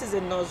anything. This is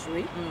a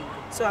nursery,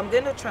 so I'm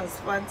going to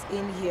transplant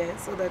in here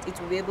so that it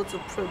will be able to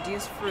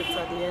produce fruits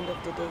at the end of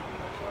the day.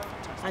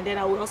 And then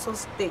I will also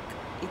stake.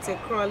 It's a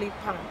crawly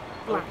plant.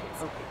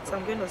 So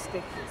I'm going to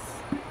stake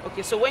this.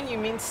 Okay, so when you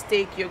mean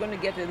stake, you're going to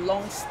get a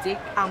long stick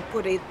and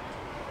put it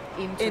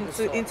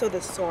into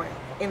the soil,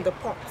 in the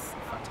pots.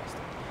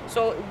 Fantastic.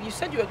 So you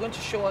said you were going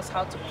to show us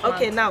how to plant.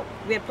 Okay, now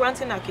we're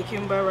planting our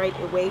cucumber right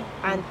away,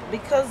 and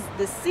because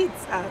the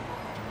seeds are,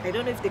 I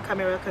don't know if the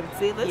camera can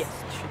see this.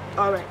 Yes, it should.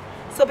 All right.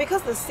 So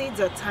because the seeds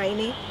are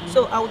tiny,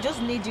 so I'll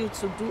just need you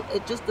to do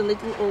just a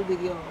little hole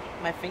with your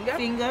finger,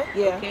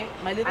 yeah. Okay,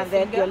 my little and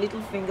finger. then your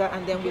little finger,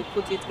 and then we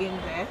put it in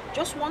there.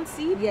 Just one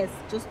seed? Yes,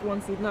 just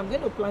one seed. Now I'm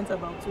going to plant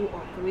about 2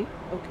 or 3.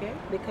 Okay.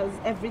 Because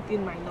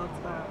everything might not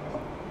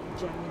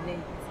germinate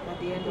at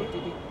the end of the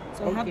day.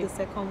 So I have the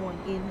second one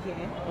in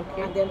here.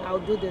 Okay. And then I'll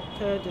do the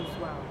third as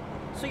well.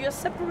 So you're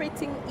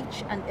separating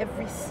each and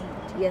every seed?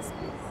 Yes,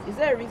 please. Is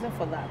there a reason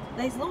for that?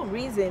 There's no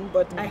reason,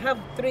 but I have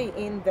 3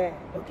 in there.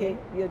 Okay,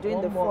 we are doing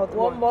one the more, 4th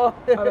one one.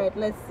 more. All right,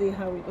 let's see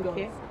how it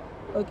goes.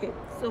 Okay,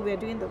 so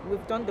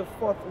we've done the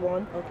 4th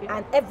one,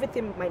 and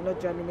everything might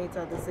not germinate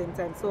at the same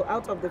time. So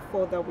out of the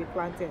 4 that we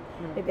planted,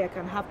 maybe I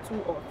can have 2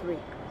 or 3.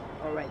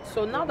 All right.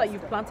 So now that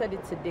you've planted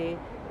it today,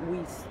 we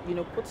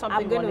put something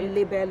on it. I'm going to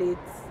label it.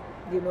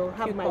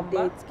 Have cucumber. my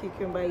date,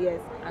 cucumber,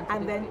 yes,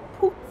 and then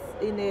put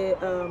in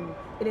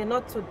a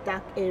not too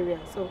dark area.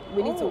 So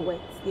we need to wet,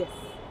 yes.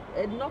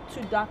 A not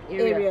too dark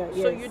area.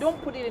 Yes. So you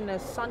don't put it in a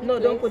sunny place? No,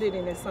 don't put it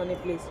in a sunny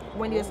place.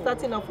 When you're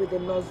starting off with the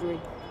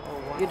nursery,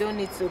 you don't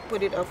need to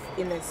put it off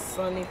in a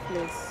sunny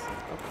place.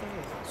 Okay.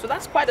 So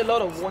that's quite a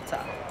lot of water.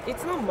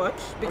 It's not much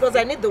because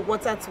I need the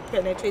water to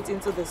penetrate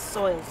into the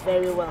soil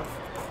very well.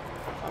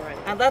 All right.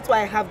 And that's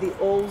why I have the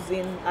holes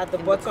at the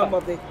bottom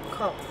of the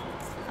cup.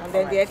 And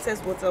then the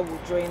excess water will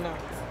drain out.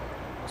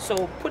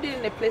 So put it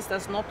in a place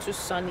that's not too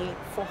sunny.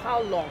 For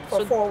how long?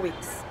 For 4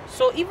 weeks.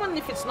 So even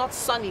if it's not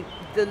sunny,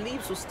 the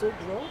leaves will still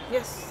grow?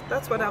 Yes,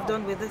 that's what I've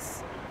done with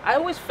this. I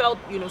always felt,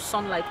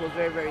 sunlight was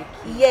very, very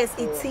key. Yes,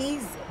 it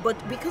is. But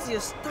because you're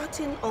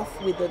starting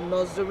off with the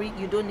nursery,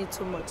 you don't need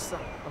too much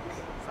sun.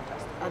 Okay,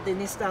 fantastic. At the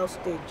initial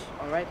stage.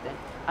 All right then.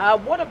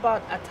 What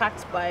about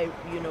attacks by,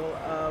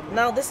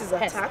 now this is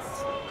pests?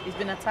 attacked. It's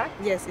been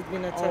attacked? Yes, it's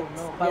been attacked.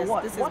 Oh, no. By yes,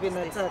 what? This What has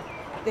been is attacked.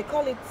 They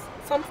call it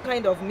some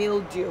kind of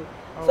mildew.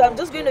 So I'm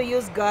just going to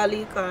use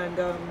garlic and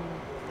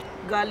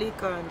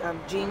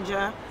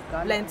ginger,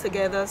 blend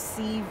together,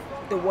 sieve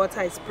the water,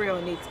 I spray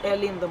on it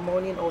early in the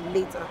morning or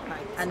late at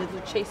night. And it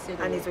will chase it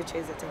away. And it will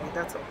chase it away,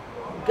 that's all.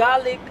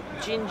 Garlic,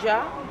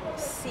 ginger,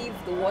 sieve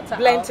the water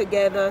blend out.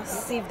 together,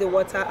 sieve the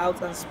water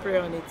out and spray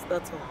on it,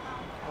 that's all.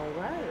 All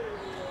right.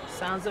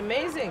 Sounds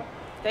amazing.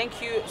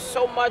 Thank you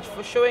so much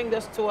for showing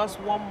this to us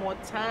one more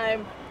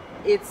time.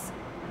 It's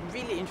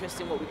really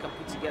interesting what we can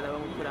put together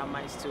when we put our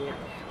minds to it.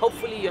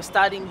 Hopefully you're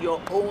starting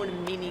your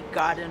own mini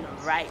garden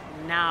right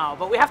now.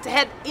 But we have to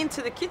head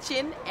into the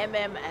kitchen.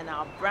 MM and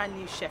our brand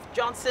new Chef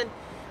Johnson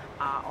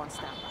are on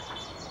standby.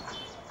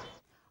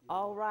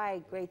 All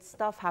right, great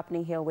stuff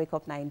happening here at Wake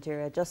Up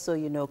Nigeria. Just so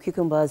you know,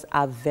 cucumbers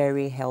are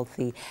very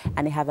healthy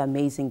and they have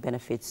amazing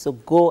benefits. So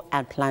go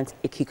and plant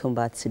a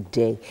cucumber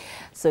today.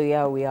 So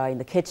here we are in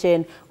the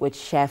kitchen with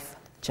Chef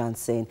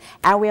Johnson.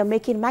 And we are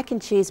making mac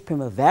and cheese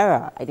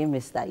primavera. I didn't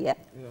miss that yet.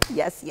 Yeah.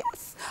 Yes,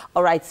 yes.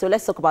 All right, so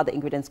let's talk about the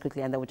ingredients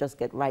quickly and then we'll just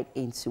get right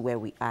into where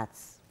we at.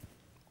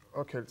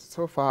 Okay,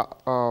 so far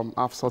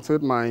I've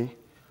sauteed my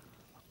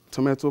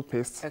tomato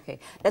paste. Okay,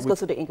 let's go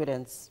through the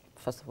ingredients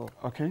first of all.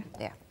 Okay.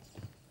 Yeah.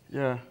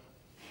 Yeah.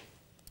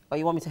 Oh,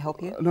 you want me to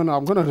help you? No,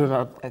 I'm going to do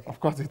that. Okay. Of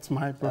course, it's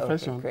my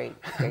profession. Okay,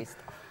 great, great.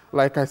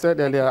 Like I said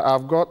earlier,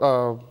 I've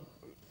got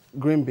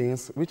green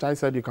beans, which I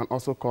said you can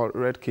also call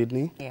red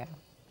kidney. Yeah.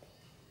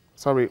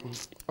 Sorry.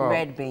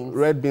 Red beans.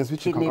 Red beans,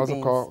 which kidney you can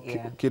also call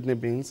kidney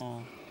beans.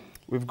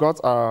 We've got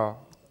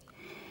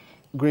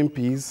green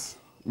peas.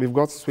 We've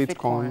got sweet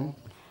corn.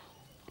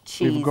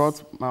 Cheese. We've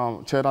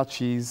got cheddar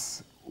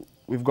cheese.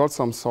 We've got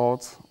some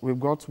salt. We've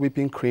got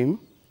whipping cream.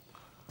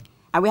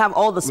 And we have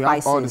all the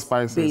spices. We have all the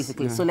spices,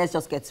 basically. yeah. So let's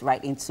just get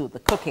right into the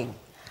cooking.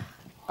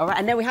 All right,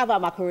 and then we have our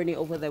macaroni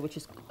over there, which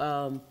is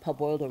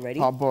parboiled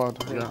already.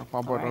 Parboiled, yeah,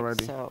 parboiled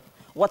already. So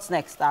what's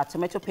next? Our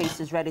tomato paste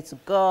is ready to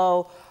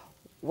go.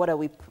 What are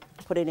we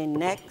putting in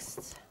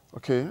next?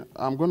 Okay,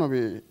 I'm going to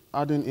be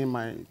adding in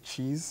my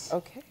cheese.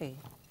 Okay.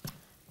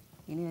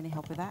 You need any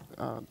help with that?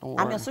 Don't worry.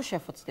 I'm your sous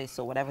chef for today,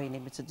 so whatever you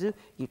need me to do,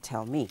 you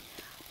tell me.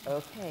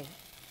 Okay.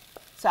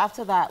 So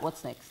after that,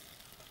 what's next?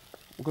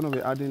 I'm going to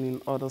be adding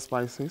in other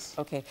spices.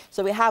 Okay,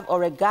 so we have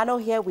oregano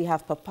here, we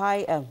have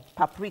paprika.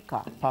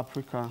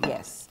 Paprika.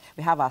 Yes.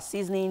 We have our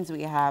seasonings,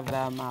 we have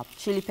our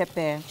chili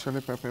pepper.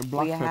 Chili pepper,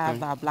 black pepper. We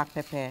have our black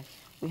pepper.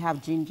 We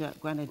have ginger,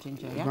 grounded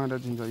ginger, yeah?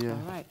 Grounded ginger, yeah.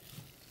 All right.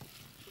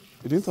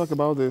 You didn't talk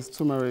about this,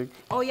 turmeric.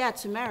 Oh, yeah,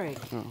 turmeric.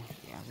 Oh.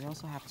 Yeah, we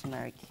also have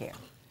turmeric here.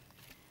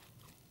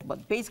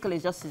 But basically,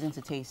 it's just seasoned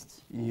to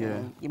taste.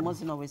 Yeah. You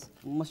must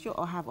you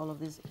all have all of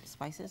these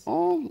spices?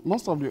 Oh,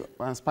 most of the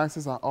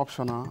spices are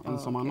optional, and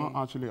some are not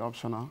actually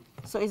optional.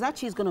 So is that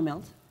cheese going to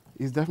melt?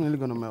 It's definitely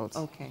going to melt.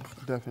 Okay.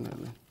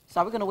 Definitely.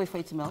 So are we going to wait for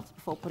it to melt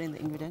before putting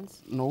the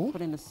ingredients? No.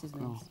 Put in the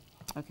seasonings?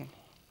 No. Okay.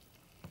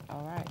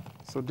 All right.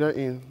 So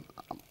therein,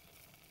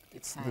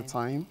 it's the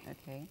thyme.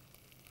 Okay.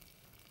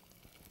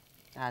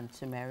 And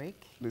turmeric.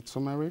 The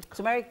turmeric.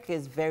 Turmeric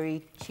is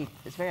very cheap.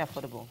 It's very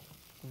affordable.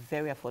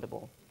 Very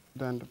affordable.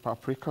 Then the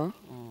paprika.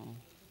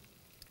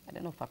 I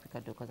don't know if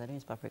paprika do because I don't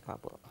use paprika,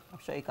 but I'm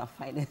sure you can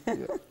find it.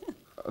 Yeah.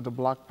 The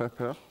black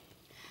pepper.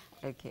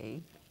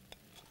 Okay.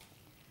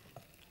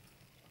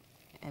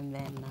 And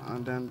then...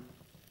 and then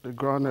the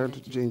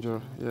grounded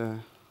ginger, yeah.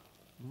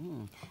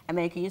 And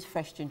then you can use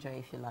fresh ginger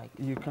if you like.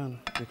 You can,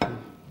 you can.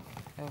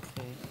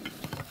 Okay.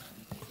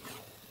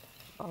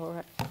 All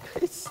right,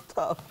 great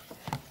stuff.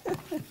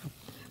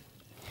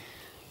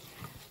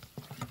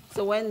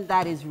 So when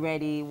that is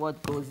ready,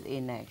 what goes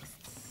in next?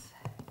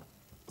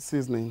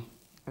 Seasoning.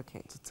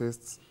 Okay. To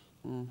taste.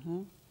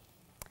 And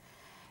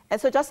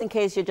so just in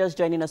case you're just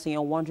joining us and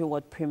you're wondering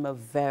what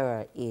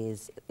primavera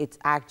is, it's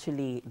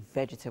actually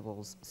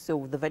vegetables.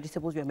 So the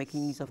vegetables we're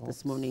making use of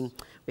this morning,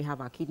 we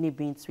have our kidney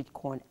beans, sweet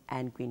corn,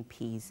 and green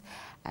peas,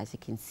 as you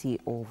can see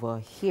over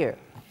here.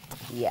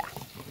 Yeah.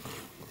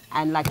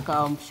 And like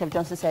Chef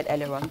Johnson said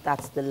earlier on,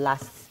 that's the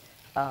last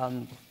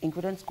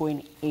ingredients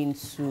going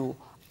into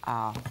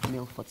our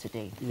meal for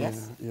today.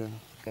 Yes? Yeah.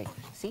 Great.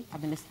 See, I've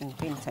been listening,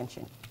 paying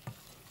attention.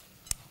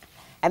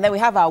 And then we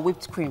have our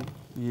whipped cream.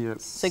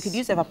 Yes. So you could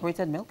use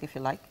evaporated milk if you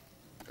like.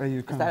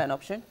 You can. Is that an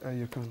option?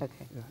 You can.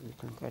 Okay. Yeah, you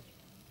can. Good.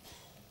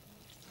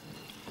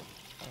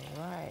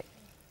 All right.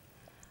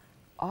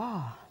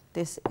 Oh,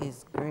 this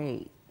is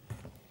great.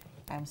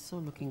 I'm so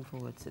looking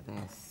forward to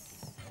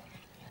this.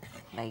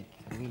 Like,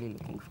 really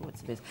looking forward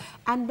to this.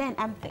 And then,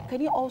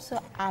 can you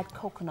also add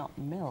coconut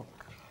milk?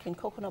 Can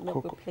coconut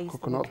milk replace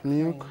coconut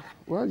milk?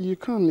 Well, you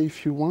can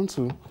if you want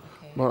to,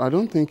 but I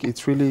don't think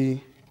it's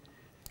really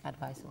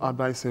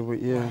advisable.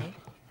 Yeah. Right.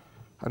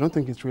 I don't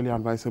think it's really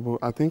advisable.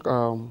 I think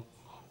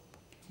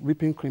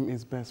whipping cream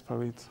is best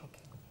for it.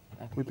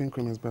 Okay. Whipping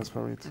cream is best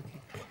for it.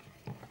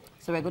 Okay.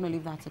 So we're going to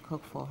leave that to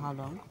cook for how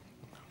long?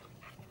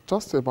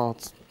 Just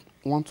about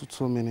 1 to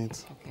 2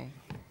 minutes. Okay.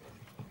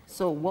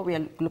 So what we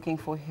are looking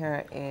for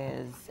here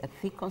is a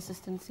thick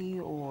consistency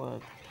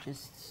or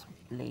just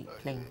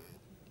plain?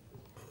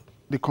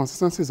 The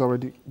consistency is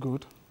already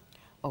good.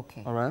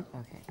 Okay. All right.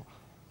 Okay.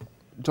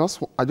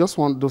 I just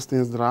want those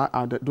things that are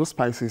added, those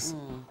spices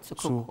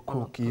to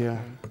cook.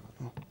 Yeah.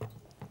 All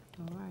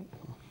right.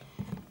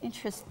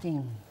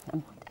 Interesting.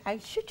 I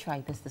should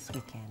try this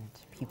weekend,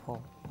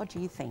 people. What do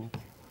you think?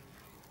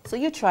 So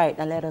you try it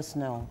and let us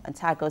know, and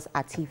tag us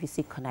at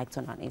TVC Connect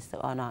on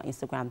our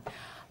Instagram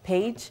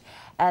page.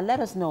 Let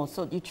us know.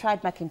 So you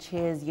tried mac and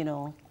cheese,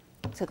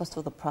 take us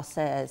through the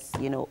process,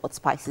 what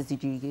spices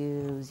did you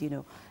use,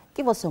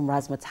 Give us some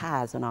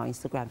razzmatazz on our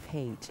Instagram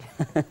page.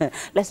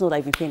 Let's know that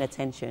you've been paying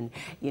attention,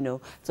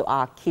 to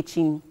our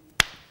kitchen,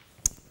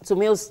 to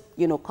meals,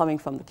 coming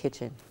from the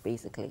kitchen,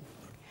 basically.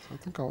 So I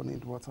think I'll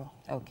need water.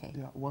 Okay.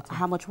 Yeah, water.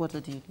 How much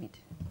water do you need?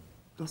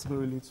 Just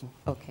very little.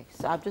 Okay,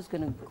 so I'm just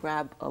going to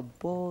grab a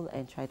bowl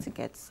and try to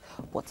get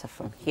water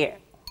from here.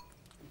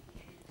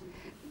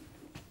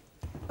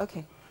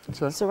 Okay.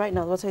 Sure. So right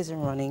now, water isn't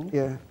running?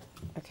 Yeah.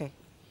 Okay.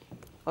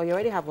 Oh, you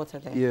already have water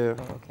there? Yeah.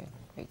 Oh, okay,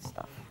 great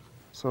stuff.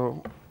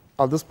 So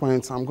at this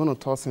point, I'm going to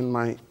toss in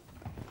my...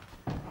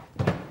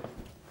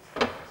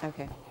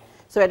 Okay.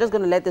 So we're just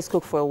going to let this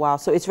cook for a while.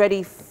 So it's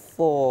ready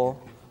for...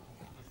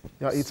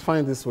 Yeah, it's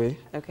fine this way.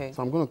 Okay.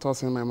 So I'm going to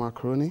toss in my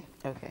macaroni.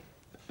 Okay.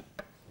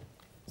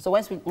 So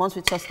once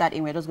we toss that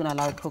in, we're just going to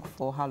allow it to cook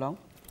for how long?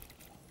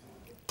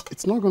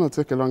 It's not going to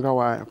take a longer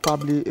while,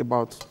 probably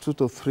about 2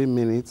 to 3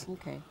 minutes.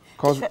 Okay.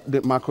 Because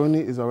the macaroni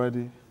is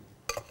already...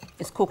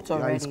 It's cooked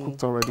already? Yeah, it's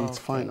cooked already. Okay. It's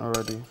fine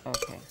already.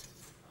 Okay.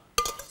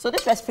 So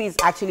this recipe is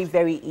actually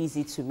very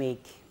easy to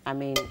make. I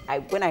mean,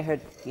 when I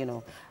heard, you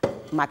know,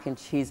 mac and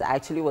cheese, I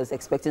actually was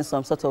expecting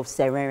some sort of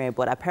serene,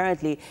 but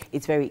apparently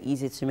it's very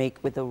easy to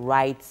make with the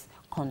right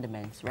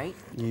condiments, right?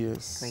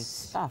 Yes. Great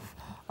stuff.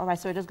 All right,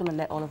 so we're just going to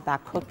let all of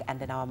that cook, and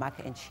then our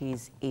mac and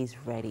cheese is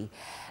ready.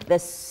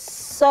 There's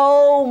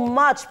so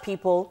much,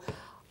 people,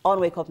 on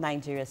Wake Up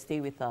Nigeria.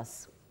 Stay with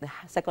us. The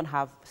second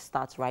half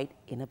starts right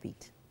in a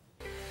beat.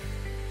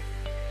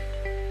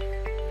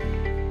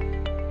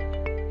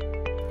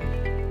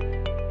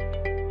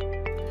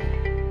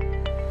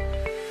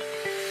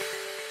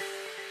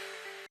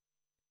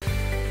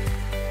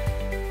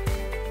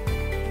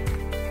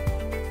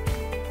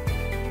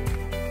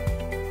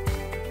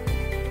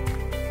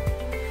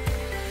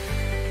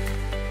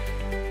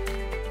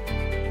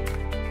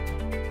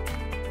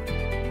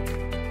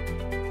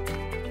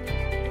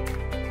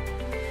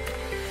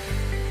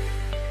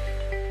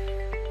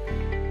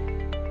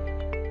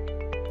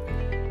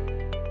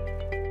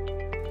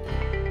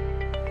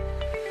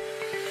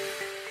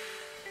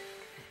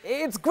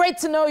 It's great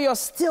to know you're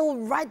still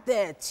right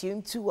there,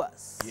 tuned to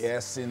us.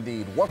 Yes,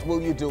 indeed. What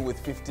will you do with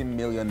 50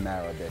 million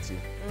naira, Betty?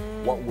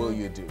 What will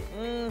you do?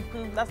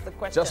 That's the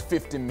question. Just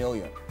 50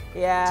 million.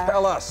 Yeah.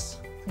 Tell us.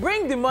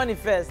 Bring the money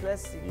first.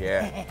 Let's see.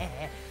 Yeah.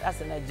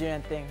 That's a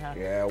Nigerian thing, huh?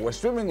 Yeah, we're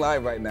streaming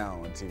live right now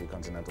on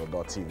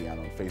tvcontinental.tv and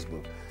on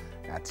Facebook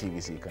at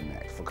TVC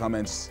Connect. For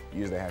comments,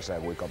 use the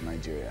hashtag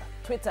WakeUpNigeria.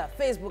 Twitter,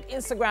 Facebook,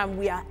 Instagram,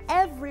 we are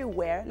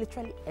everywhere,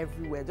 literally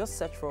everywhere. Just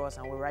search for us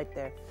and we're right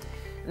there.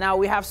 Now,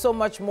 we have so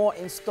much more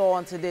in store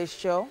on today's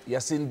show.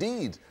 Yes,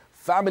 indeed.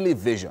 Family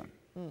vision.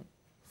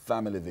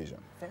 Family vision.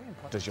 Very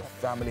important. Does your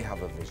family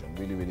have a vision?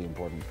 Really, really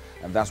important.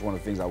 And that's one of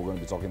the things that we're going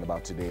to be talking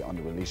about today on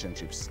the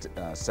relationships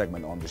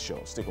segment on the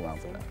show. Stick around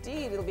for that.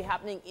 Indeed, it'll be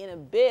happening in a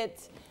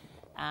bit.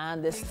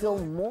 And there's still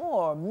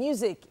more.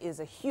 Music is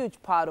a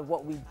huge part of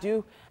what we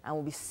do, and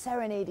we'll be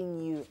serenading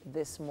you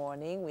this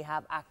morning. We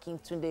have Akin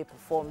Tunde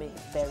performing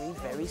very,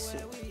 very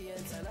soon.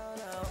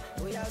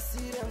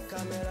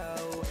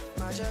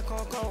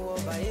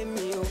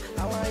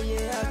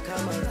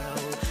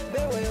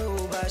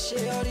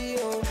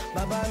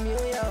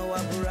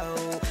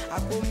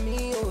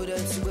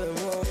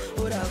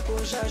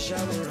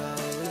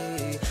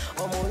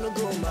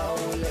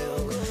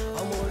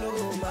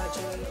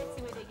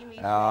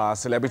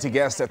 Celebrity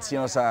guest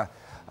Etiosa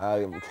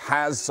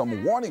has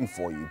some warning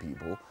for you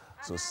people,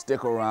 so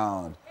stick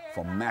around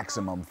for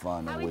maximum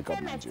fun and Wake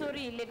Up Nigeria.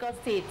 Story in Lagos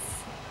State.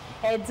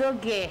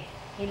 Edoge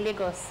in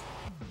Lagos.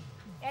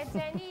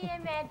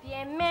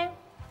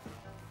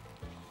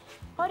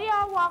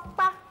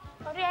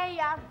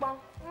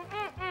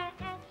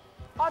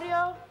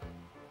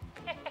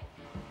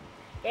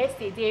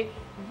 Yesterday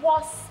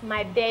was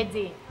my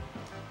birthday.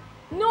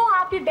 No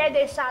happy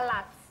birthday,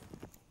 Charlotte.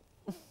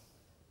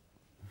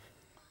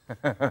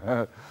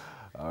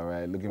 All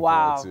right, looking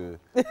forward to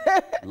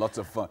lots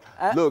of fun.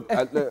 Look,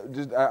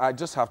 I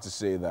just have to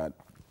say that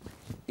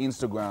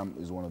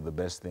Instagram is one of the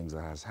best things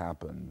that has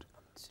happened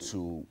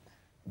to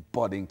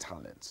budding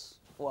talents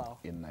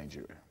in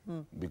Nigeria.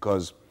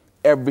 Because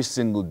every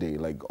single day,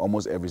 like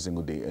almost every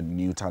single day, a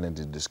new talent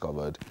is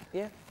discovered.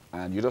 Yeah.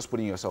 And you're just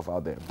putting yourself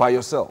out there by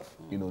yourself,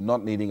 you know,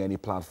 not needing any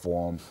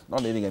platform,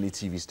 not needing any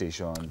TV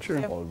station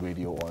or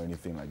radio or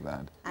anything like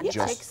that. And it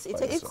takes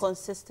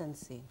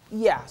consistency.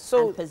 Yeah.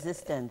 And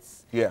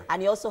persistence. Yeah.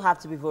 And you also have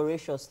to be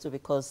voracious too,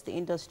 because the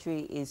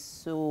industry is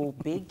so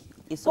big.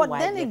 It's so but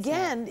then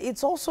again,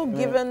 it's also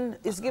given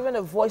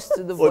a voice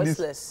to the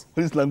voiceless.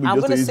 I'm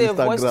going to say a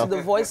voice to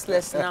the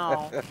voiceless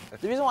now.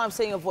 The reason why I'm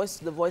saying a voice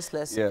to the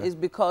voiceless is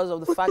because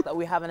of the fact that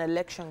we have an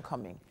election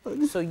coming.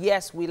 So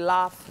yes, we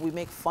laugh, we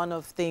make fun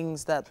of things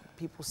that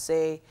people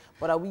say,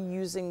 but are we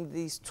using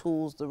these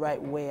tools the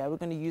right way? Are we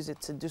going to use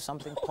it to do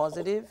something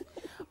positive,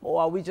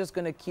 or are we just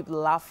going to keep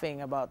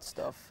laughing about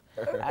stuff?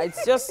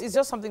 It's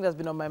just something that's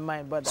been on my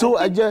mind. But so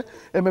I just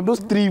remember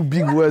those 3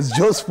 big words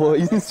just for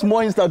it's small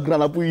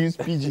Instagram. I put use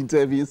pigeon to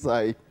every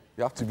side.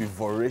 You have to be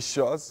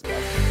voracious.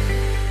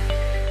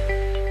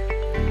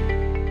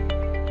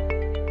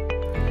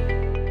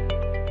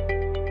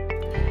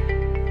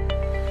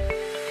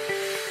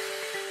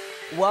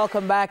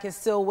 Welcome back. It's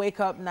still Wake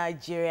Up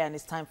Nigeria, and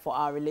it's time for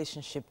our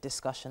relationship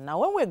discussion. Now,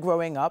 when we're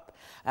growing up,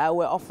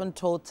 we're often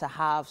told to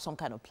have some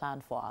kind of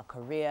plan for our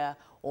career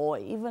or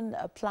even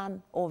a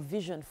plan or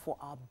vision for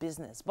our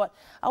business. But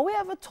are we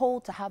ever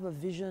told to have a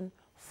vision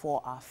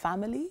for our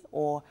family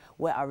or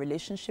where our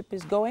relationship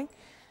is going?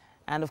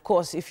 And of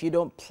course, if you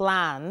don't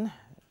plan,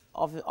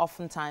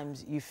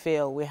 oftentimes you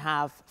fail. We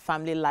have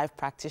family life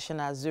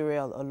practitioner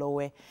Zuriel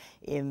Olowe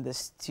in the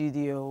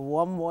studio.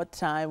 One more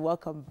time,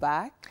 welcome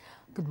back.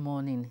 Good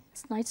morning.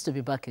 It's nice to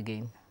be back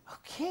again.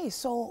 Okay,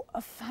 so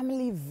a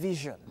family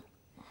vision.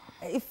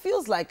 It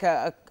feels like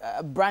a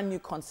brand new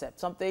concept,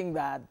 something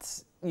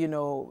that, you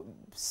know,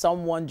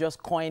 someone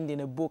just coined in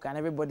a book and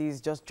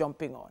everybody's just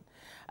jumping on.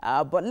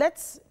 But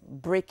let's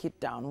break it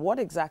down. What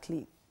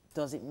exactly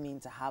does it mean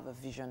to have a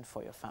vision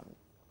for your family?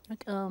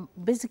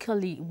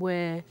 Basically,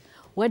 where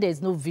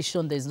there's no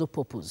vision, there's no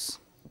purpose.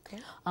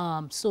 Okay.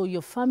 So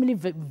your family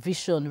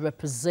vision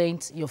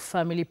represents your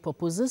family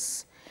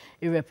purposes,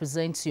 it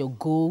represents your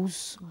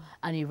goals,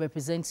 and it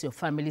represents your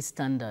family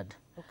standard.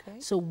 Okay.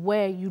 So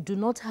where you do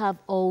not have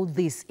all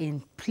this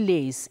in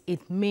place,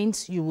 it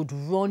means you would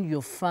run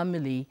your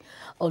family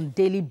on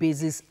daily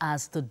basis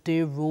as the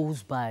day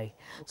rolls by.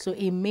 Okay. So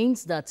it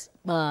means that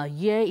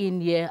year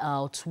in, year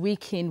out,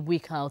 week in,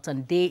 week out,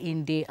 and day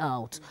in, day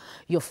out,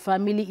 your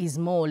family is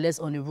more or less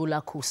on a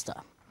roller coaster.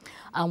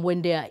 And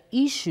when there are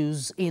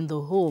issues in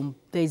the home,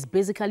 there is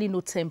basically no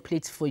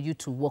template for you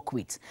to work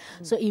with.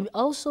 So it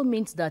also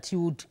means that you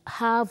would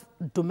have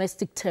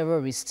domestic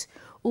terrorists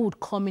who would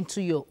come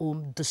into your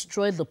home,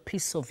 destroy the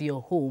peace of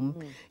your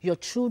home. Your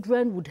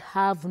children would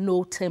have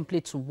no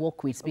template to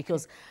work with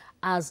because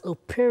as a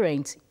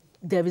parent,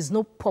 there is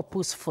no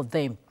purpose for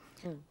them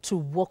to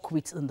work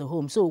with in the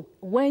home. So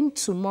when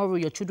tomorrow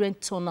your children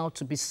turn out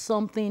to be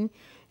something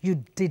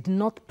you did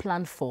not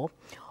plan for,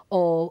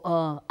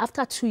 or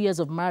after 2 years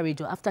of marriage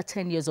or after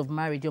 10 years of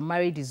marriage, your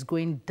marriage is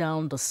going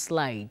down the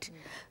slide,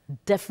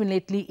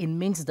 definitely it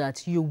means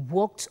that you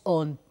worked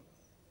on,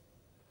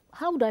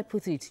 how would I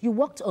put it? You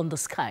worked on the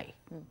sky.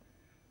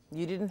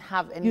 You didn't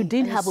have any You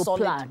didn't have a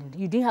plan.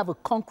 You didn't have a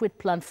concrete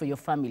plan for your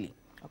family.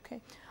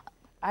 Okay.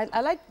 I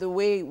like the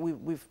way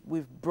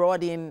we've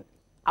brought in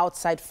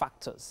outside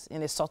factors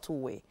in a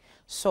subtle way.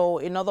 So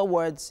in other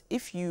words,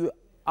 if you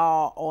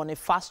are on a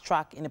fast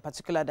track in a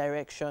particular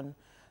direction,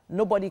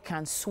 nobody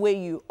can sway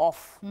you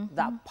off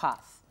that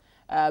path,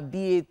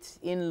 be it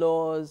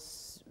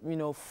in-laws, you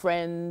know,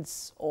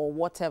 friends, or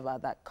whatever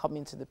that come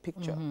into the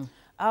picture.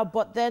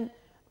 But then,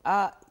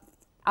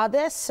 are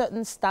there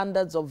certain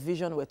standards of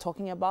vision we're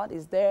talking about?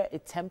 Is there a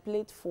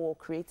template for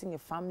creating a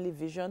family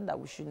vision that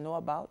we should know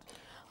about?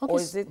 Okay. Or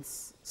is it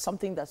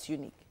something that's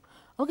unique?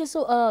 Okay,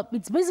 so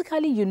it's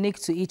basically unique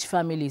to each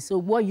family. So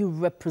what you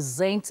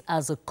represent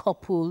as a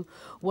couple,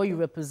 what you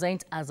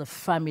represent as a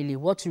family,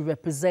 what you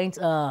represent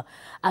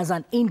as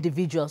an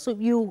individual. So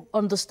you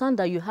understand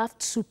that you have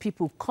two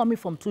people coming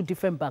from two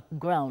different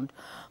backgrounds,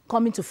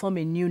 coming to form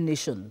a new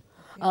nation.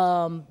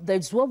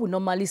 That's what we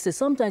normally say.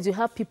 Sometimes you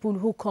have people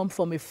who come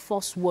from a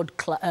first world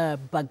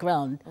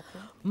background,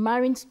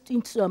 marrying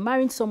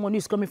someone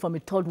who's coming from a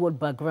third world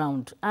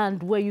background,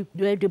 and where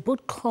they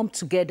both come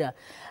together.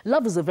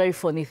 Love is a very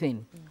funny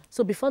thing.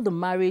 So before the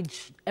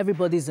marriage,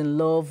 everybody's in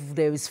love,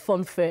 there is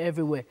funfair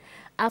everywhere.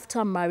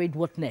 After married,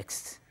 what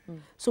next?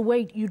 So where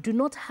you do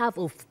not have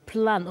a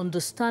plan,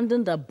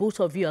 understanding that both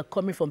of you are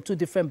coming from two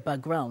different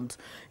backgrounds,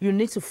 you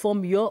need to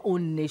form your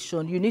own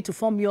nation, you need to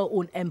form your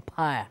own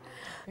empire.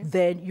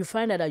 Then you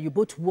find out that you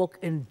both work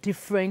in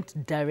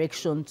different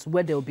directions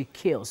where there will be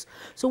chaos.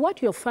 So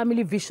what your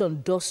family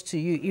vision does to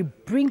you,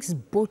 it brings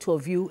both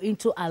of you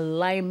into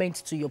alignment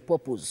to your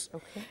purpose.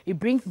 It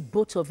brings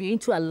both of you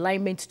into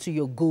alignment to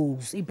your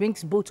goals. It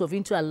brings both of you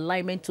into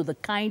alignment to the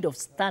kind of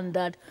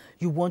standard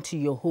you want to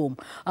your home.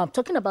 I'm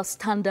talking about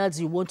standards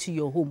you want to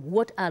your home.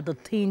 What are the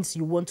things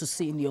you want to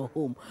see in your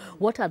home?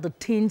 What are the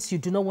things you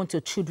do not want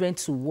your children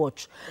to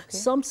watch?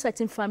 Some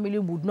certain family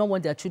would not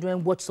want their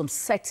children watch some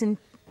certain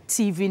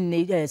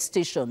TV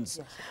stations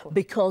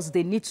because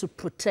they need to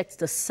protect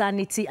the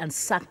sanity and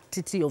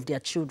sanctity of their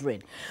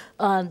children.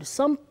 And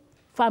some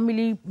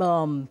family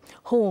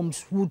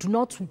homes would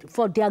not,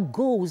 for their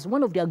goals,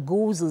 one of their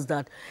goals is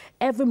that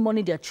every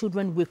morning their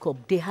children wake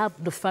up, they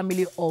have the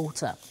family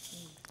altar.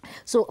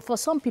 So for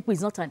some people,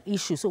 it's not an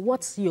issue. So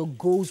what's your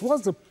goals?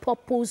 What's the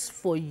purpose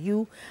for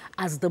you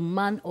as the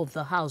man of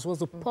the house? What's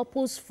the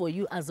purpose for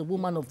you as the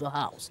woman of the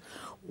house?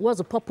 What's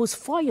the purpose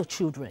for your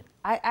children?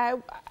 I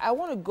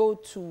want to go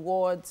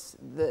towards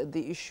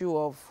the issue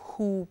of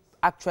who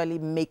actually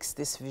makes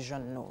this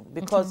vision known.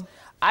 Because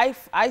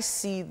I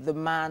see the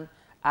man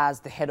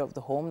as the head of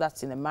the home,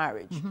 that's in a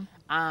marriage.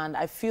 And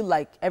I feel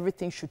like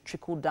everything should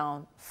trickle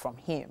down from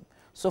him.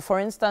 So for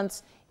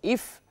instance,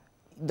 if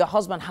the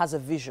husband has a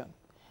vision,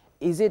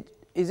 is it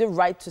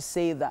right to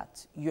say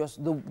that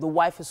the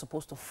wife is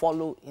supposed to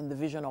follow in the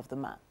vision of the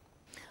man?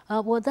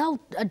 Well,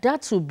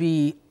 that would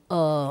be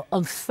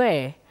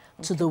unfair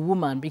to the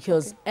woman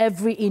because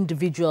every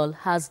individual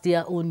has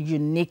their own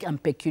unique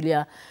and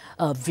peculiar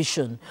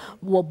vision.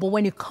 Well, but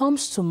when it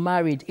comes to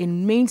marriage, it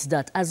means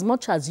that as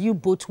much as you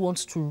both want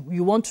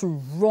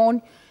to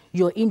run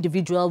your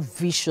individual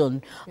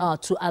vision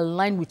to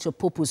align with your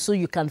purpose so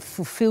you can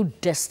fulfill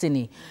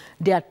destiny.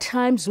 there are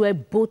times where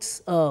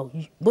both of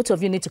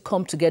you need to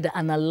come together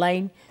and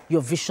align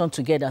your vision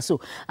together.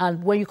 So,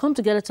 and when you come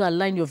together to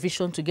align your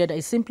vision together,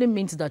 it simply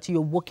means that you're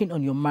working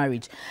on your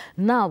marriage.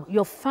 Now,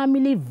 your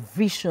family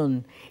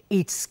vision,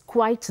 it's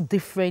quite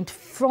different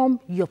from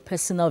your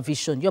personal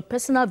vision. Your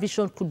personal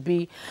vision could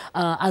be,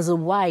 as a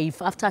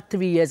wife, after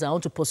 3 years, I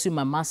want to pursue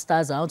my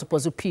master's, I want to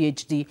pursue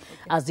PhD.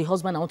 As the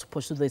husband, I want to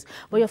pursue this.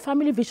 But your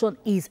family vision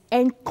is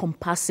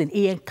encompassing.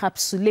 It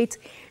encapsulates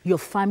your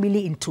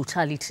family in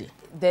totality.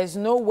 There's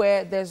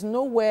nowhere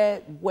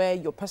where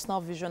your personal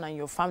vision and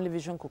your family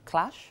vision could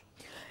clash?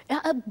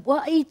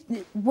 Well,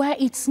 where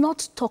it's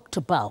not talked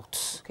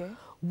about. Okay.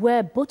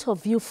 Where both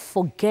of you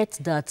forget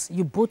that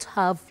you both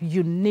have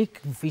unique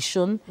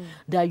vision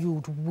that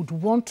you would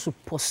want to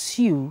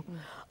pursue,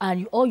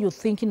 and all you're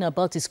thinking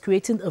about is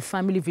creating a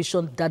family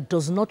vision that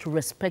does not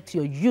respect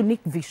your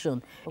unique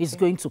vision, is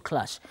going to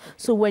clash.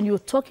 So when you're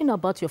talking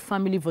about your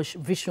family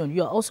vision,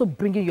 you're also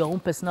bringing your own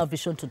personal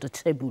vision to the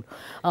table.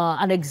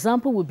 An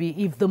example would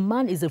be if the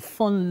man is a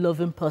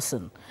fun-loving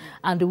person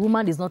and the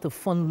woman is not a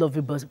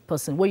fun-loving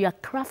person. When you're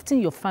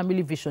crafting your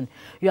family vision,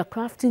 you're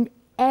crafting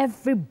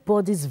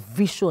everybody's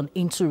vision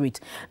into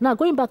it. Now,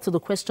 going back to the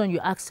question you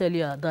asked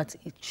earlier, that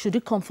should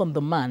it come from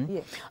the man?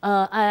 Yes.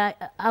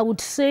 I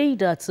would say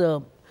that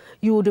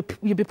you'd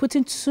be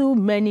putting too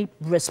many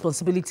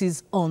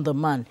responsibilities on the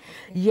man.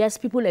 Yes,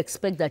 people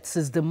expect that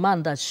it's the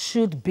man that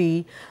should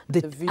be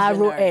the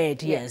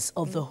arrowhead, yes,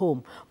 of the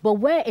home. But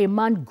where a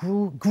man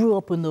grew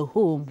up in a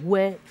home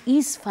where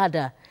his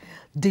father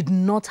did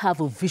not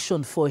have a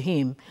vision for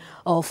him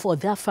or for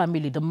their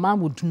family, the man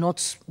would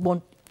not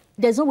want.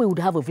 There's no way he would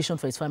have a vision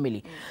for his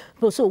family.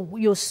 But so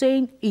you're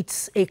saying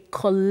it's a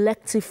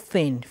collective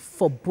thing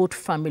for both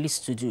families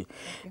to do.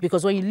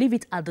 Because when you leave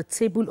it at the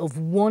table of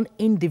one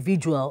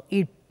individual,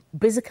 it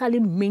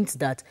basically means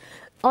that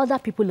other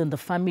people in the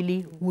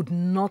family would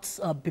not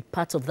be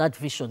part of that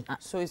vision.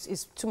 So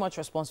it's too much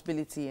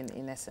responsibility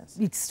in essence?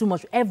 It's too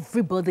much.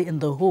 Everybody in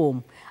the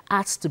home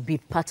has to be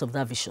part of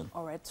that vision.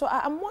 All right. So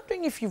I'm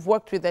wondering if you've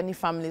worked with any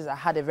families that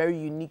had a very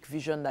unique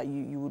vision that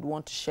you would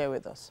want to share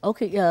with us.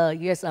 Okay.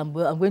 Yes, I'm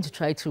going to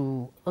try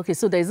to. Okay.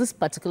 So there's this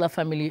particular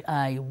family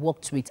I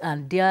worked with,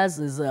 and theirs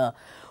is,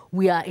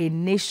 we are a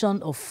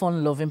nation of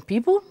fun-loving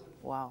people.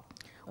 Wow.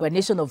 We're a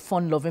nation of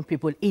fun-loving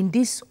people. In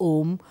this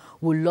home,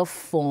 we love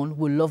fun,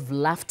 we love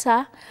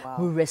laughter,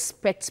 we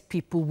respect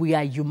people, we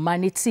are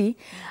humanity.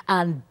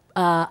 And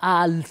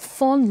our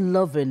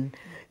fun-loving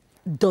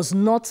does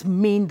not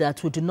mean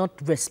that we do not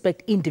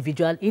respect the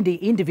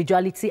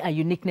individuality and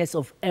uniqueness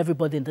of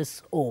everybody in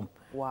this home.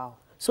 Wow.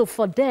 So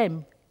for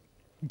them,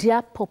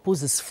 their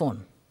purpose is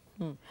fun.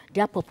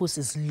 Their purpose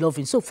is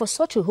loving. So for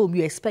such a home,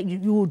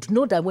 you would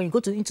know that when you go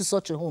into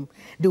such a home,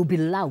 they will be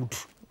loud.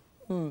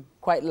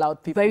 Quite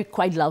loud people.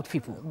 Quite loud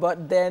people.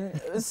 But then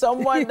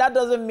that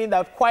doesn't mean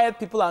that quiet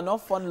people are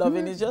not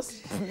fun-loving. It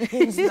just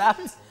means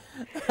that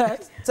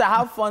to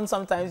have fun,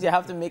 sometimes you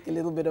have to make a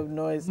little bit of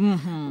noise.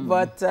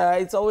 But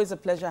it's always a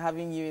pleasure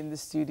having you in the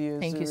studio.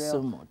 Thank you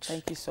so much.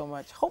 Thank you so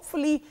much.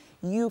 Hopefully,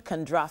 you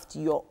can draft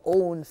your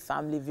own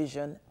family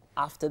vision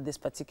after this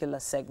particular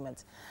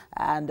segment.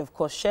 And of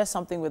course, share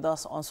something with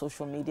us on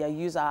social media.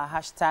 Use our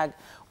hashtag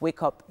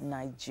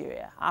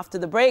WakeUpNigeria. After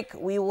the break,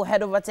 we will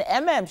head over to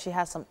MM. She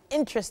has some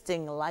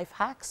interesting life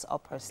hacks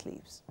up her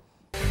sleeves.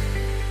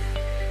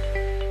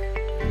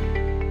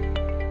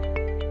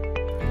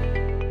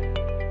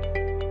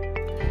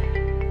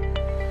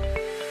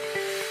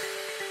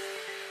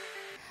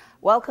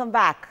 Welcome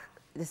back.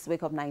 This is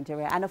Wake Up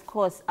Nigeria. And of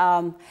course,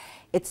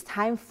 it's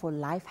time for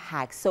life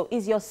hacks. So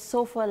is your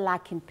sofa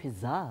lacking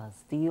pizzazz?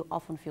 Do you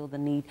often feel the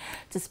need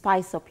to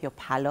spice up your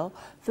parlor?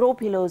 Throw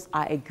pillows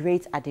are a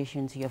great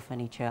addition to your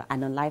furniture.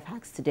 And on life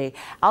hacks today,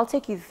 I'll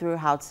take you through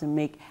how to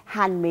make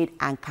handmade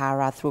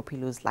Ankara throw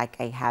pillows like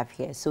I have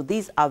here. So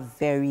these are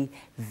very,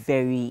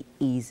 very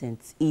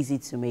easy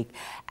to make.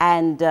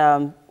 And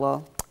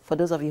well, for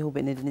those of you who've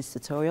been in this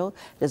tutorial,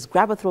 just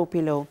grab a throw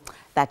pillow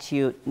that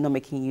you're not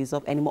making use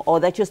of anymore,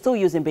 or that you're still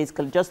using.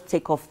 Basically, just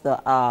take off the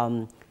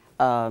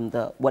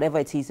whatever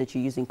it is that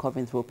you're using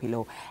covering throw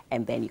pillow,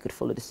 and then you could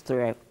follow the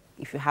tutorial.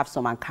 If you have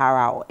some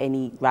Ankara or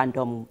any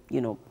random,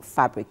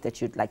 fabric that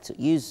you'd like to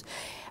use.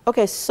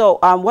 Okay, so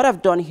what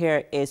I've done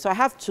here is, so I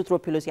have two throw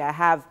pillows here. I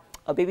have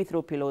a baby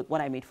throw pillow, one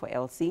I made for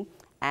Elsie,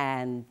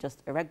 and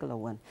just a regular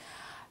one.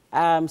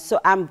 So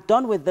I'm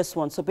done with this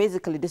one. So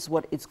basically, this is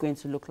what it's going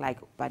to look like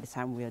by the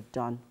time we are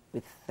done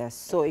with this.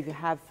 So if you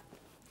have,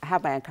 I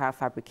have my Ankara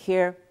fabric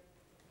here.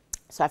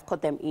 So I've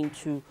cut them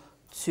into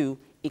 2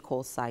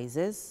 equal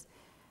sizes.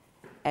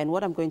 And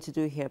what I'm going to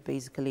do here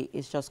basically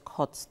is just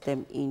cut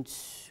them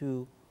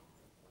into,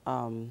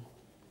 I'm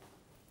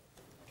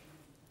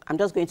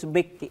just going to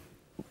make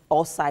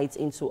all sides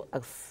into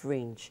a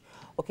fringe.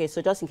 Okay,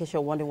 so just in case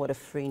you're wondering what a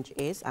fringe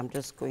is, I'm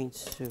just going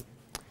to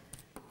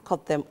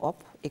cut them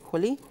up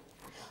equally.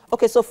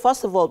 Okay, so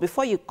first of all,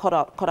 before you cut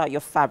out your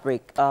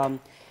fabric,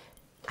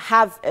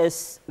 have a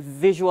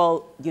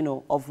visual,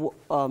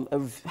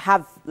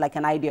 have like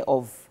an idea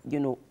of,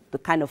 the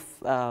kind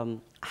of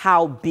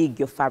how big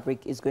your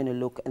fabric is going to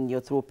look in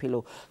your throw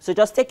pillow. So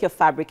just take your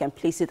fabric and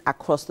place it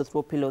across the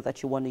throw pillow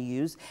that you want to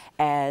use,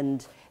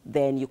 and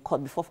then you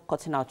cut before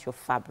cutting out your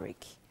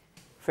fabric.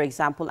 For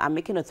example, I'm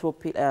making a throw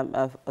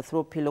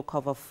pillow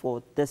cover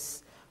for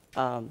this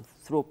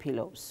throw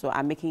pillow. So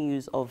I'm making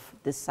use of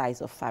this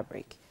size of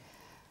fabric.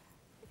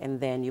 And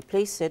then you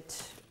place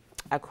it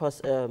across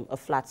a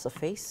flat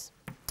surface,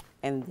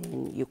 and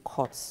then you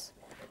cut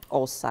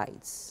all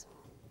sides.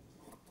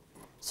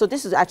 So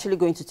this is actually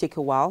going to take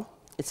a while.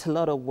 It's a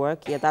lot of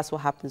work. Yeah, that's what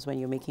happens when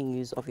you're making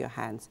use of your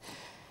hands.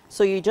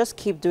 So you just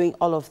keep doing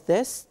all of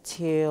this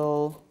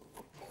till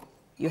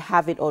you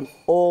have it on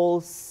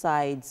all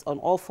sides, on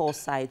all 4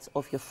 sides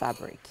of your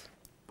fabric.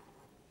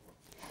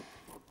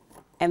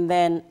 And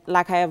then,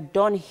 like I have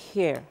done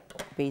here,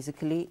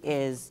 basically,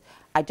 is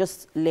I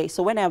just lay,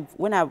 so when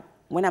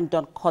I'm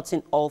done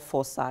cutting all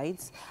 4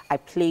 sides, I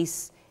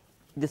place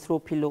the throw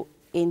pillow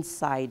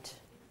inside.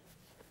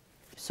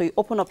 So you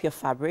open up your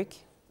fabric,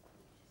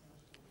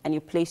 and you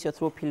place your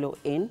throw pillow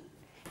in,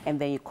 and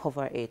then you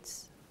cover it.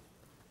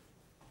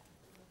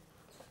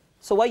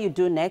 So what you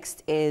do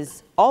next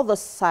is all the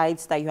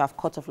sides that you have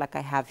cut off, like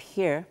I have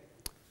here,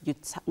 you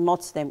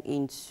knot them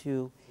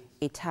into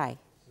a tie.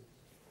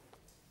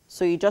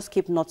 So you just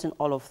keep knotting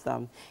all of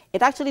them.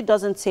 It actually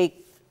doesn't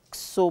take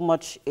so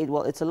much,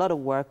 well, it's a lot of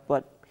work,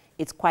 but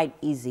it's quite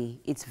easy.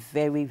 It's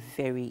very,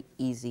 very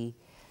easy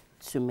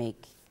to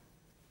make.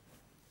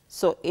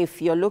 So if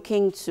you're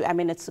looking to, I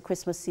mean, it's the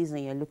Christmas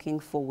season, you're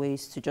looking for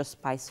ways to just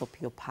spice up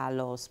your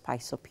parlor,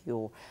 spice up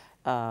your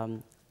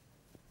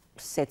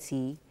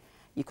settee,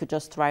 you could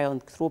just try on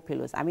throw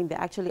pillows. I mean,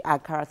 they're actually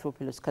Ankara throw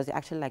pillows because they're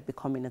actually like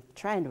becoming a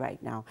trend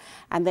right now.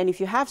 And then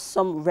if you have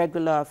some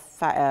regular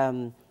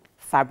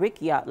fabric,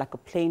 yeah, like a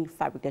plain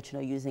fabric that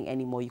you're not using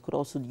anymore, you could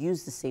also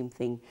use the same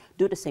thing,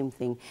 do the same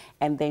thing,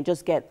 and then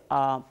just get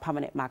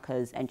permanent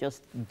markers and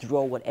just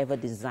draw whatever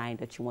design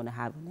that you want to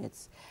have in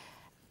it.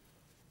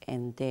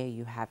 And there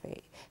you have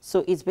it.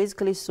 So it's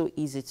basically so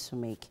easy to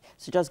make.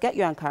 So just get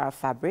your Ankara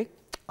fabric,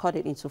 cut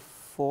it into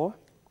 4,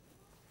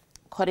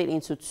 cut it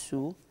into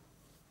 2,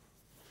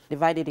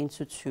 divide it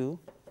into 2,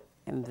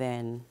 and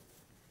then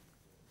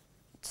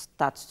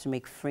start to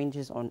make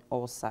fringes on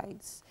all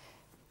sides,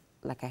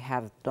 like I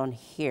have done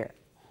here.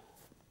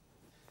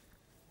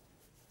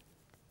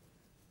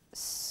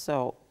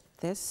 So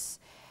this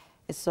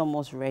is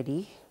almost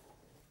ready,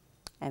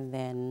 and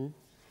then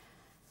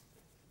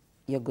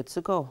you're good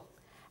to go.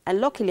 And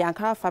luckily,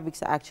 Ankara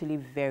fabrics are actually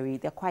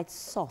they're quite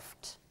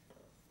soft.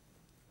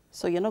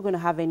 So you're not going to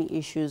have any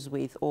issues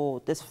with, oh,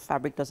 this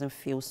fabric doesn't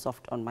feel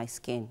soft on my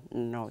skin.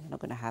 No, you're not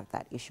going to have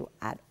that issue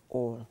at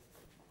all.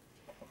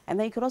 And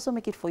then you could also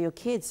make it for your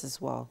kids as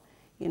well.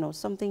 You know,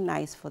 something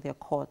nice for their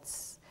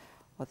cots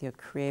or their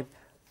crib.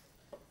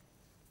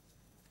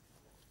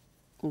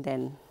 And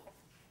then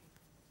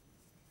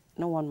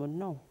no one would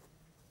know.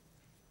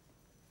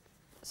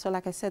 So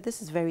like I said,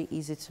 this is very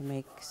easy to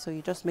make. So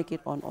you just make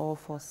it on all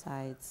 4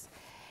 sides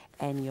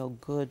and you're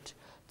good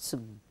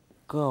to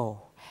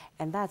go.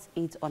 And that's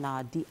it on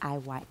our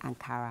DIY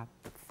Ankara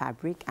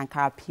fabric,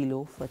 Ankara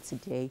pillow for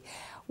today.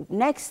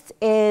 Next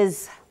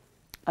is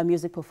a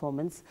music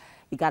performance.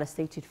 You got to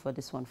stay tuned for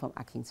this one from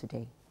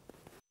Akintunde.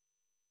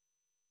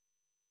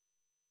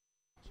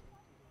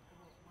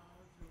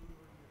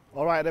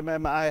 All right,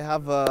 I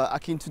have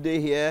Akintunde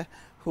here,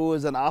 who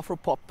is an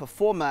Afro-pop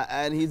performer,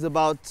 and he's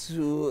about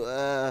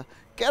to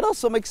get us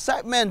some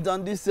excitement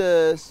on this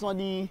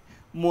sunny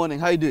morning.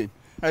 How you doing?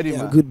 How you doing,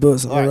 man? Good,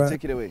 boss. All right,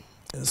 take it away.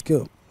 Let's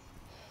go.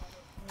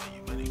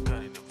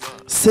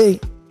 Say.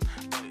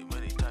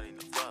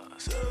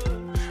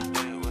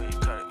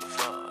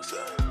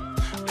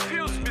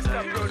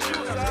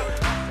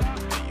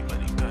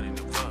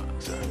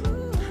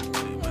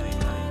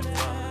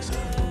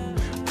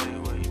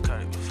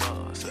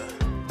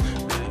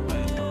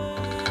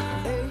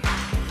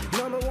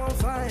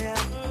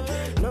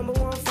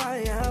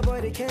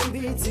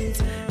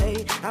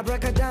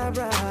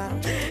 Abracadabra,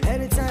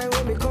 anytime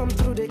when we come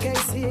through they can't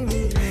see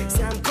me.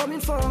 See I'm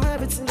coming for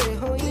everything they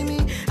holding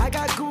me. I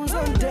got goons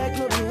on deck,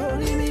 no be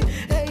holding me.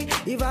 Hey,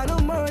 if I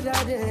don't murder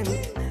them,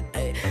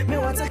 hey, me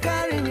want to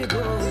carry me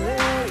go.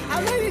 Hey,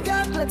 I know you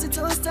got plenty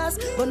toasters,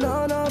 but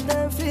none of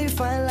them feel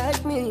fine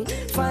like me.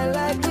 Fine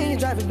like me,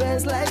 driving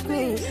Benz like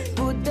me.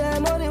 Put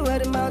them on the where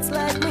the mouths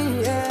like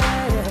me. Yeah.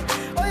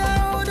 Oh yeah,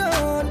 hold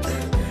on,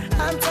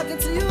 I'm talking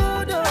to you,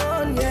 hold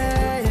on, yeah.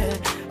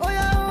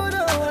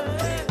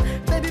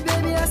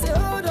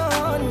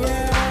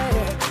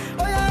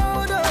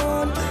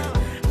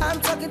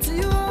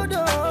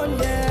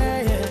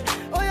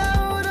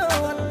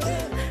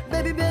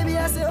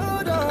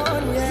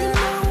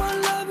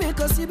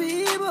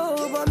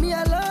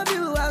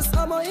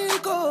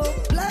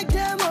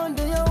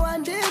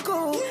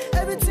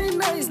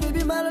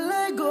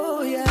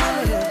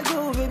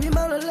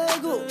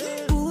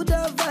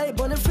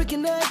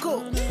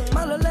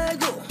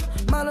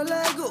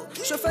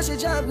 Fashion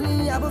job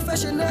me, I'm a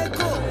fashion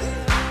echo.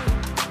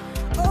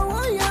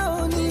 Oh, yeah,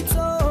 only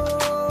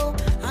to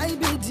I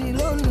be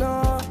deal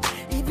no.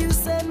 If you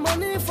send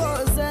money for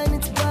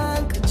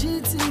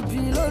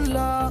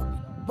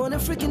on a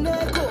freaking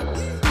echo.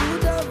 Ooh,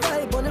 that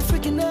vibe on a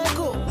freaking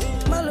echo.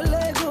 Malo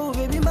Lego,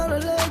 baby, Malo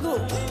Lego.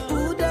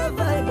 Ooh, that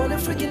vibe on a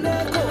freaking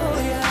echo,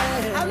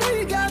 yeah. I know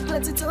you got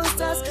plenty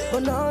toasters,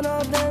 but none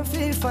of them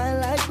feel fine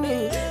like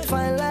me.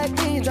 Fine like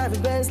me,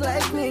 driving Benz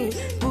like me.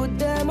 Put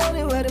them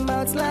only where the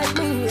mouths like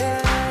me,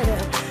 yeah.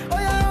 Oh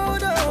yeah,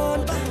 hold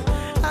on.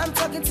 I'm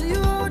talking to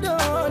you, hold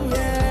on,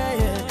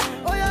 yeah.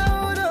 Oh yeah,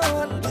 hold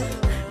on.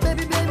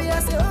 Baby, baby, I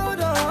say hold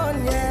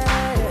on, yeah.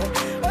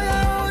 Oh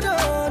yeah, hold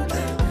on.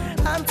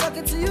 I'm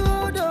talking to you,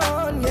 hold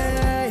on,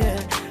 yeah.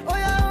 Oh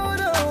yeah,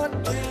 hold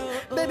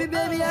on. Baby,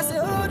 baby, I say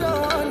hold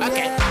on,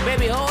 okay, yeah.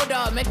 Baby, hold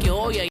on, make you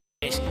hold your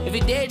ish. If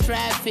you did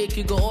traffic,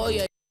 you go hold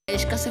your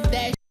ish. Cause if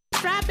that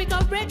traffic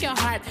gon' break your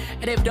heart,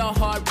 and if the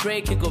heart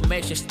break, it gon'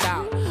 make you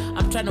stop.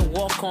 I'm tryna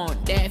walk on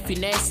that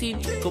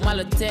finessing. Come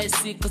on,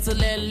 testing, cause a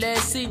little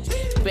lesson.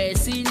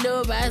 Bessie,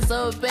 love, I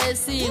so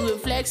Bessie.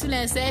 With flexing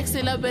and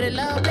sexy, love, better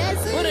love,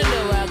 blessing. Put it in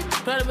the rock,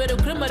 try to be the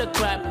cream of the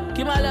crap.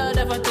 Keep my love,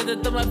 if I take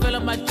it to my feel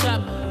on my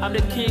chop. I'm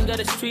the king of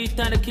the street,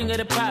 I'm the king of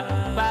the pop.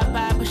 Pop,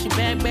 pop, push it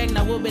bang, bang,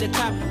 now we'll be the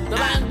cop. Go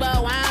bang,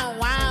 wow, wow,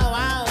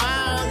 wow,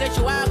 wow. Get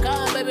you out,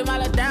 come, baby, my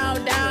love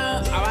down,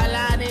 down. Our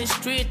line in the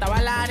street,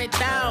 our line in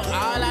town.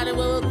 All out of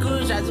the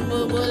cruise, I just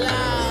move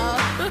loud.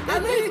 I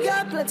know you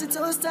got plenty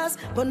toasters,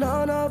 but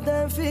none of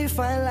them feel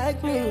fine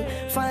like me.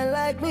 Fine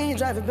like me,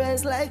 driving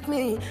Benz like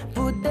me.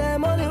 Put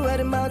them only where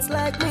the mouths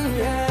like me,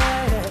 yeah.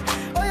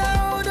 Oh yeah,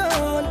 hold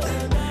on.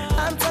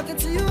 I'm talking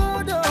to you,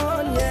 hold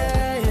on,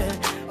 yeah.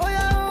 Oh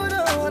yeah, hold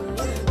on.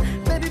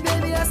 Baby,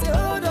 baby, I say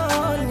hold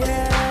on,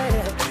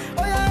 yeah.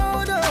 Oh yeah,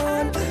 hold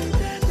on.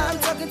 I'm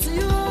talking to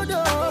you, hold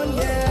on,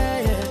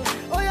 yeah.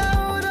 Oh yeah,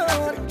 hold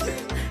on.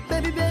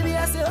 Baby, baby,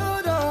 I say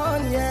hold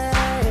on, yeah.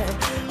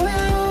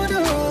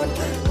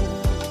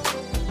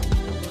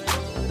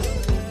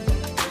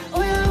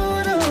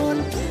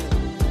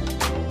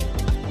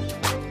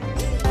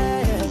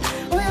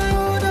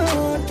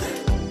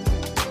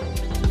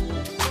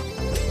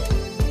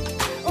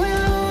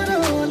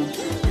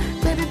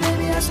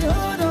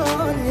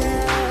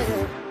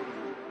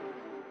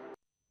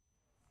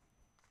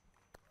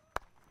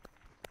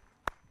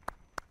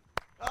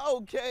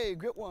 Okay,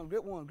 great one,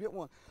 great one, great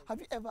one. Have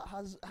you ever,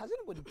 has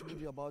anybody told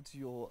you about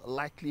your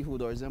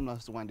likelihood or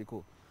resemblance to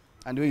Wandiko?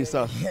 And the way you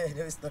sound? Yeah, they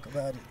always talk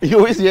about it. You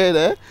always hear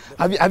that?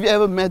 Have you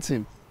ever met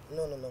him?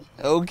 No.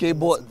 Okay,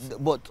 but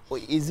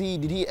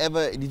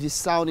did his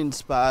sound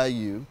inspire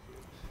you?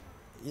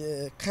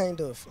 Yeah, kind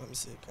of. Let me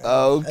say.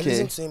 Okay. I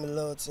listen to him a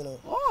lot, you know.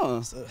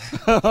 Oh. So.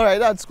 All right,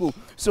 that's cool.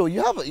 So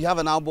you have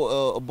an album,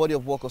 a body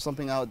of work or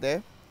something out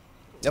there?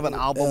 You have an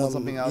album or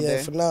something out there?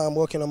 Yeah, for now I'm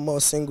working on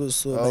more singles,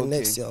 so by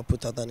next year I'll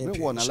put out an EP.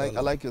 Good one. I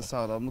like your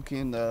sound. I'm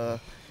looking.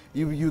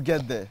 You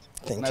get there.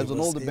 Thank you.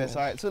 And all the best.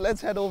 All right, so let's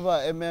head over.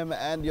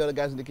 And the other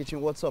guys in the kitchen.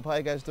 What's up? How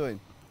you guys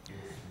doing?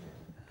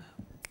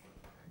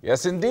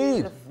 Yes,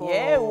 indeed.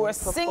 Yeah, we were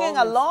singing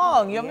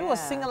along. Yomi was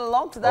singing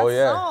along to that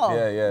song.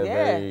 Yeah.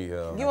 Very,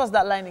 give us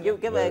that line again.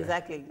 Give her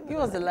exactly. Give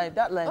us the line.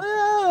 That line.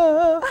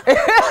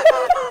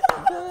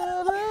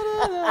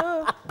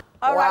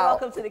 All right,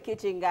 welcome to the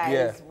kitchen,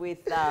 guys, with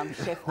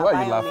Chef Why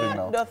are you laughing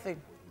now?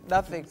 Nothing.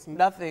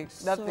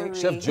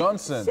 Chef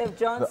Johnson. Chef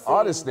Johnson. The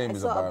artist name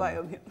is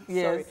Abayomi.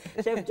 Yes.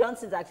 Chef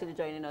Johnson's actually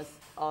joining us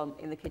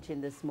in the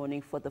kitchen this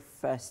morning for the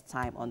first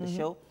time on the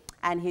show.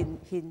 And he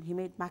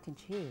made mac and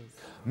cheese.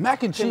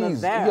 Mac and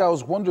cheese? Yeah, I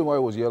was wondering why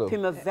it was yellow.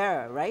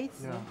 Primavera, right?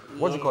 Yeah.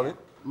 What'd you call it?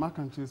 Mac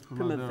and cheese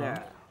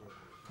primavera.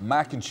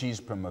 Mac and cheese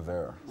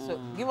primavera. So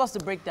give us the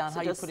breakdown,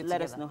 how you put it together.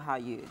 Let us know how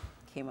you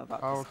came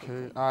about this.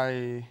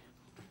 Okay,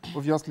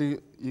 obviously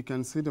you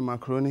can see the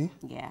macaroni.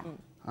 Yeah.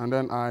 And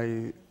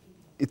then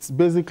it's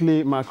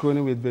basically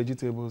macaroni with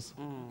vegetables.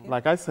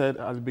 Like I said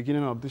at the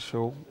beginning of the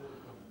show,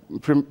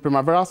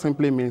 primavera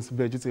simply means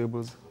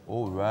vegetables.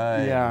 Oh,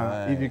 right.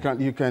 Yeah, right. If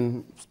you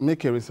can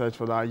make a research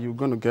for that, you're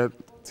going to get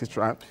it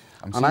right.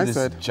 I'm seeing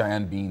these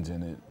giant beans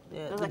in it.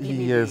 Yeah, those are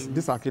kidney beans.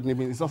 These are kidney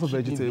beans. It's also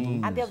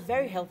vegetable. And they're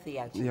very healthy,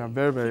 actually. Yeah,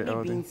 very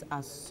healthy. Kidney beans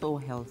are so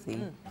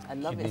healthy. I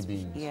love kidney it.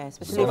 Beans. Yeah,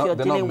 especially if you're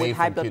dealing with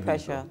high blood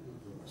pressure.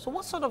 So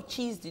what sort of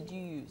cheese did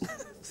you use?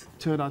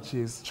 Cheddar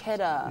cheese.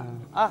 Cheddar.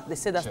 Yeah. They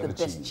say that's the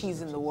best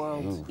cheese in the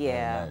world. Ooh,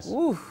 yeah. Nice.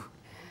 Oof.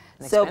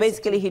 So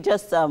basically, he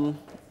just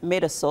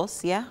made a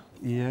sauce, yeah?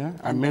 Yeah,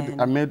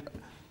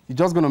 you're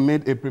just going to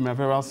make a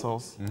primavera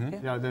sauce.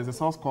 Yeah, there's a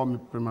sauce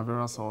called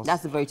primavera sauce.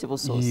 That's the vegetable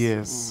sauce.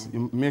 Yes,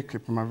 you make a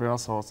primavera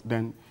sauce,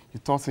 then you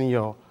toss in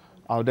your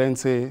al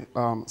dente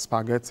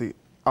spaghetti.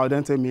 Al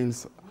dente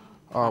means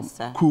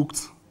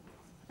cooked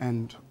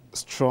and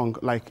strong,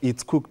 like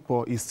it's cooked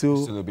but it's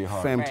still a bit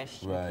hard. firm.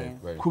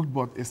 Right. Cooked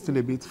but it's still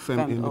a bit firm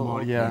in the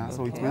mouth. Yeah,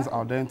 so it means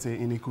al dente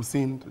in a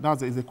cuisine.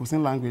 It's a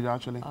cuisine language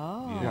actually.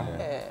 Oh.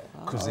 Yeah.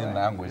 Cuisine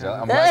language.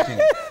 I'm liking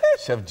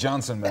Chef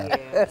Johnson, man.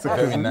 Yeah. It's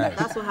very nice.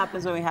 That's what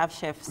happens when we have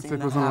chefs in the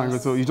cuisine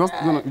language. So you're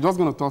just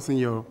gonna toss in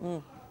your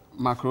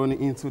macaroni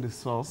into the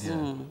sauce.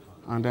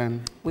 And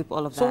then whip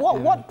all of that. So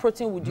what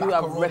protein would you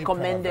have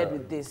recommended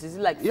with this? Is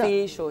it like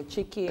fish or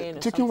chicken?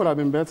 Chicken would have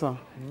been better.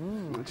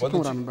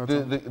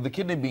 The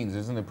kidney beans,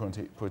 isn't it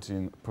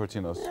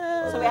proteinous?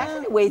 So we're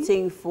actually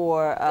waiting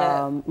for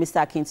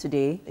Mr. Akin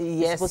today. Yes,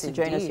 he's supposed to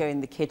join us here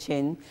in the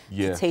kitchen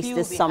to taste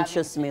this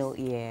sumptuous meal.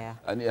 Yeah.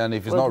 And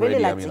if it's not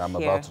ready, I mean, I'm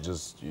about to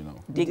just, you know.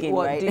 Dig in,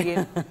 right? Dig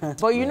in.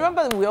 But you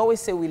remember, we always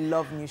say we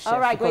love new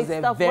chefs because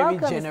they're very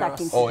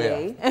generous. Oh,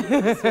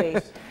 yeah.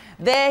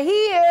 They're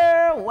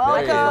here.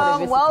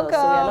 Welcome,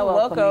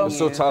 welcome.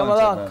 So talented, come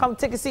along. man. Come,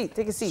 take a seat.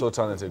 Take a seat. So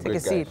talented. Take Great a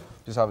seat. Guy.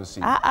 Just have a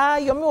seat.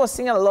 Yomi was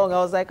singing along. I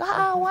was like,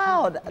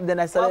 wow. Then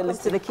I started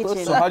listening to the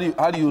kitchen. So how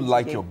do you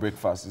like your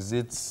breakfast? Is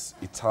it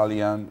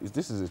Italian?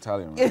 This is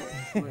Italian, right?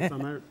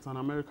 It's an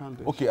American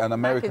dish. Okay, an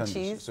American dish.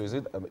 cheese. So is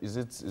it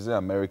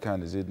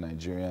American? Is it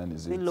Nigerian?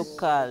 Is it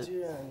local?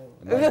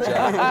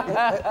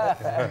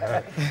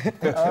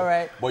 All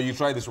right. But you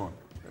try this one.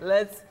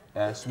 Let's.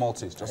 Small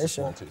taste, just a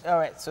small taste. All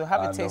right, so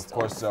have a taste. Of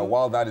course,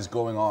 while that is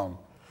going on,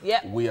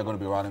 we are going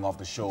to be rounding off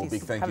the show.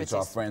 Big thank you to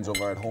our friends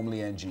over at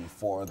Homely NG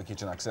for the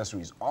kitchen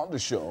accessories on the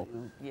show.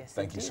 Yes,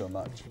 thank you so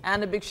much.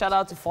 And a big shout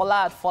out to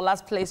Fola at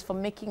Fola's Place for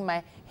making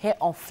my hair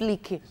on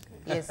fleek.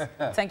 Yes,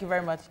 thank you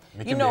very much.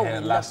 Making the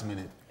hair last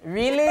minute.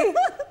 Really?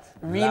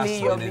 Really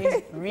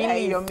yummy.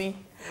 Really yummy.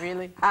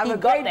 Really. Have a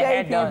great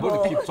day, people. I'm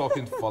going to keep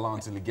talking to Fola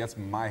until he gets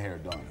my hair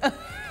done.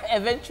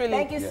 Eventually.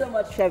 Thank you so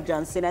much, Chef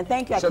Johnson, and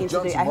thank you, Akin,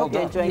 today. I hope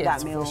you're enjoying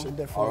that meal.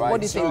 All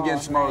right, see you again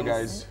tomorrow,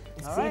 guys.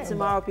 See you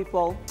tomorrow,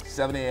 people.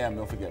 7 a.m.,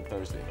 don't forget,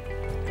 Thursday.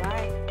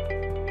 Bye.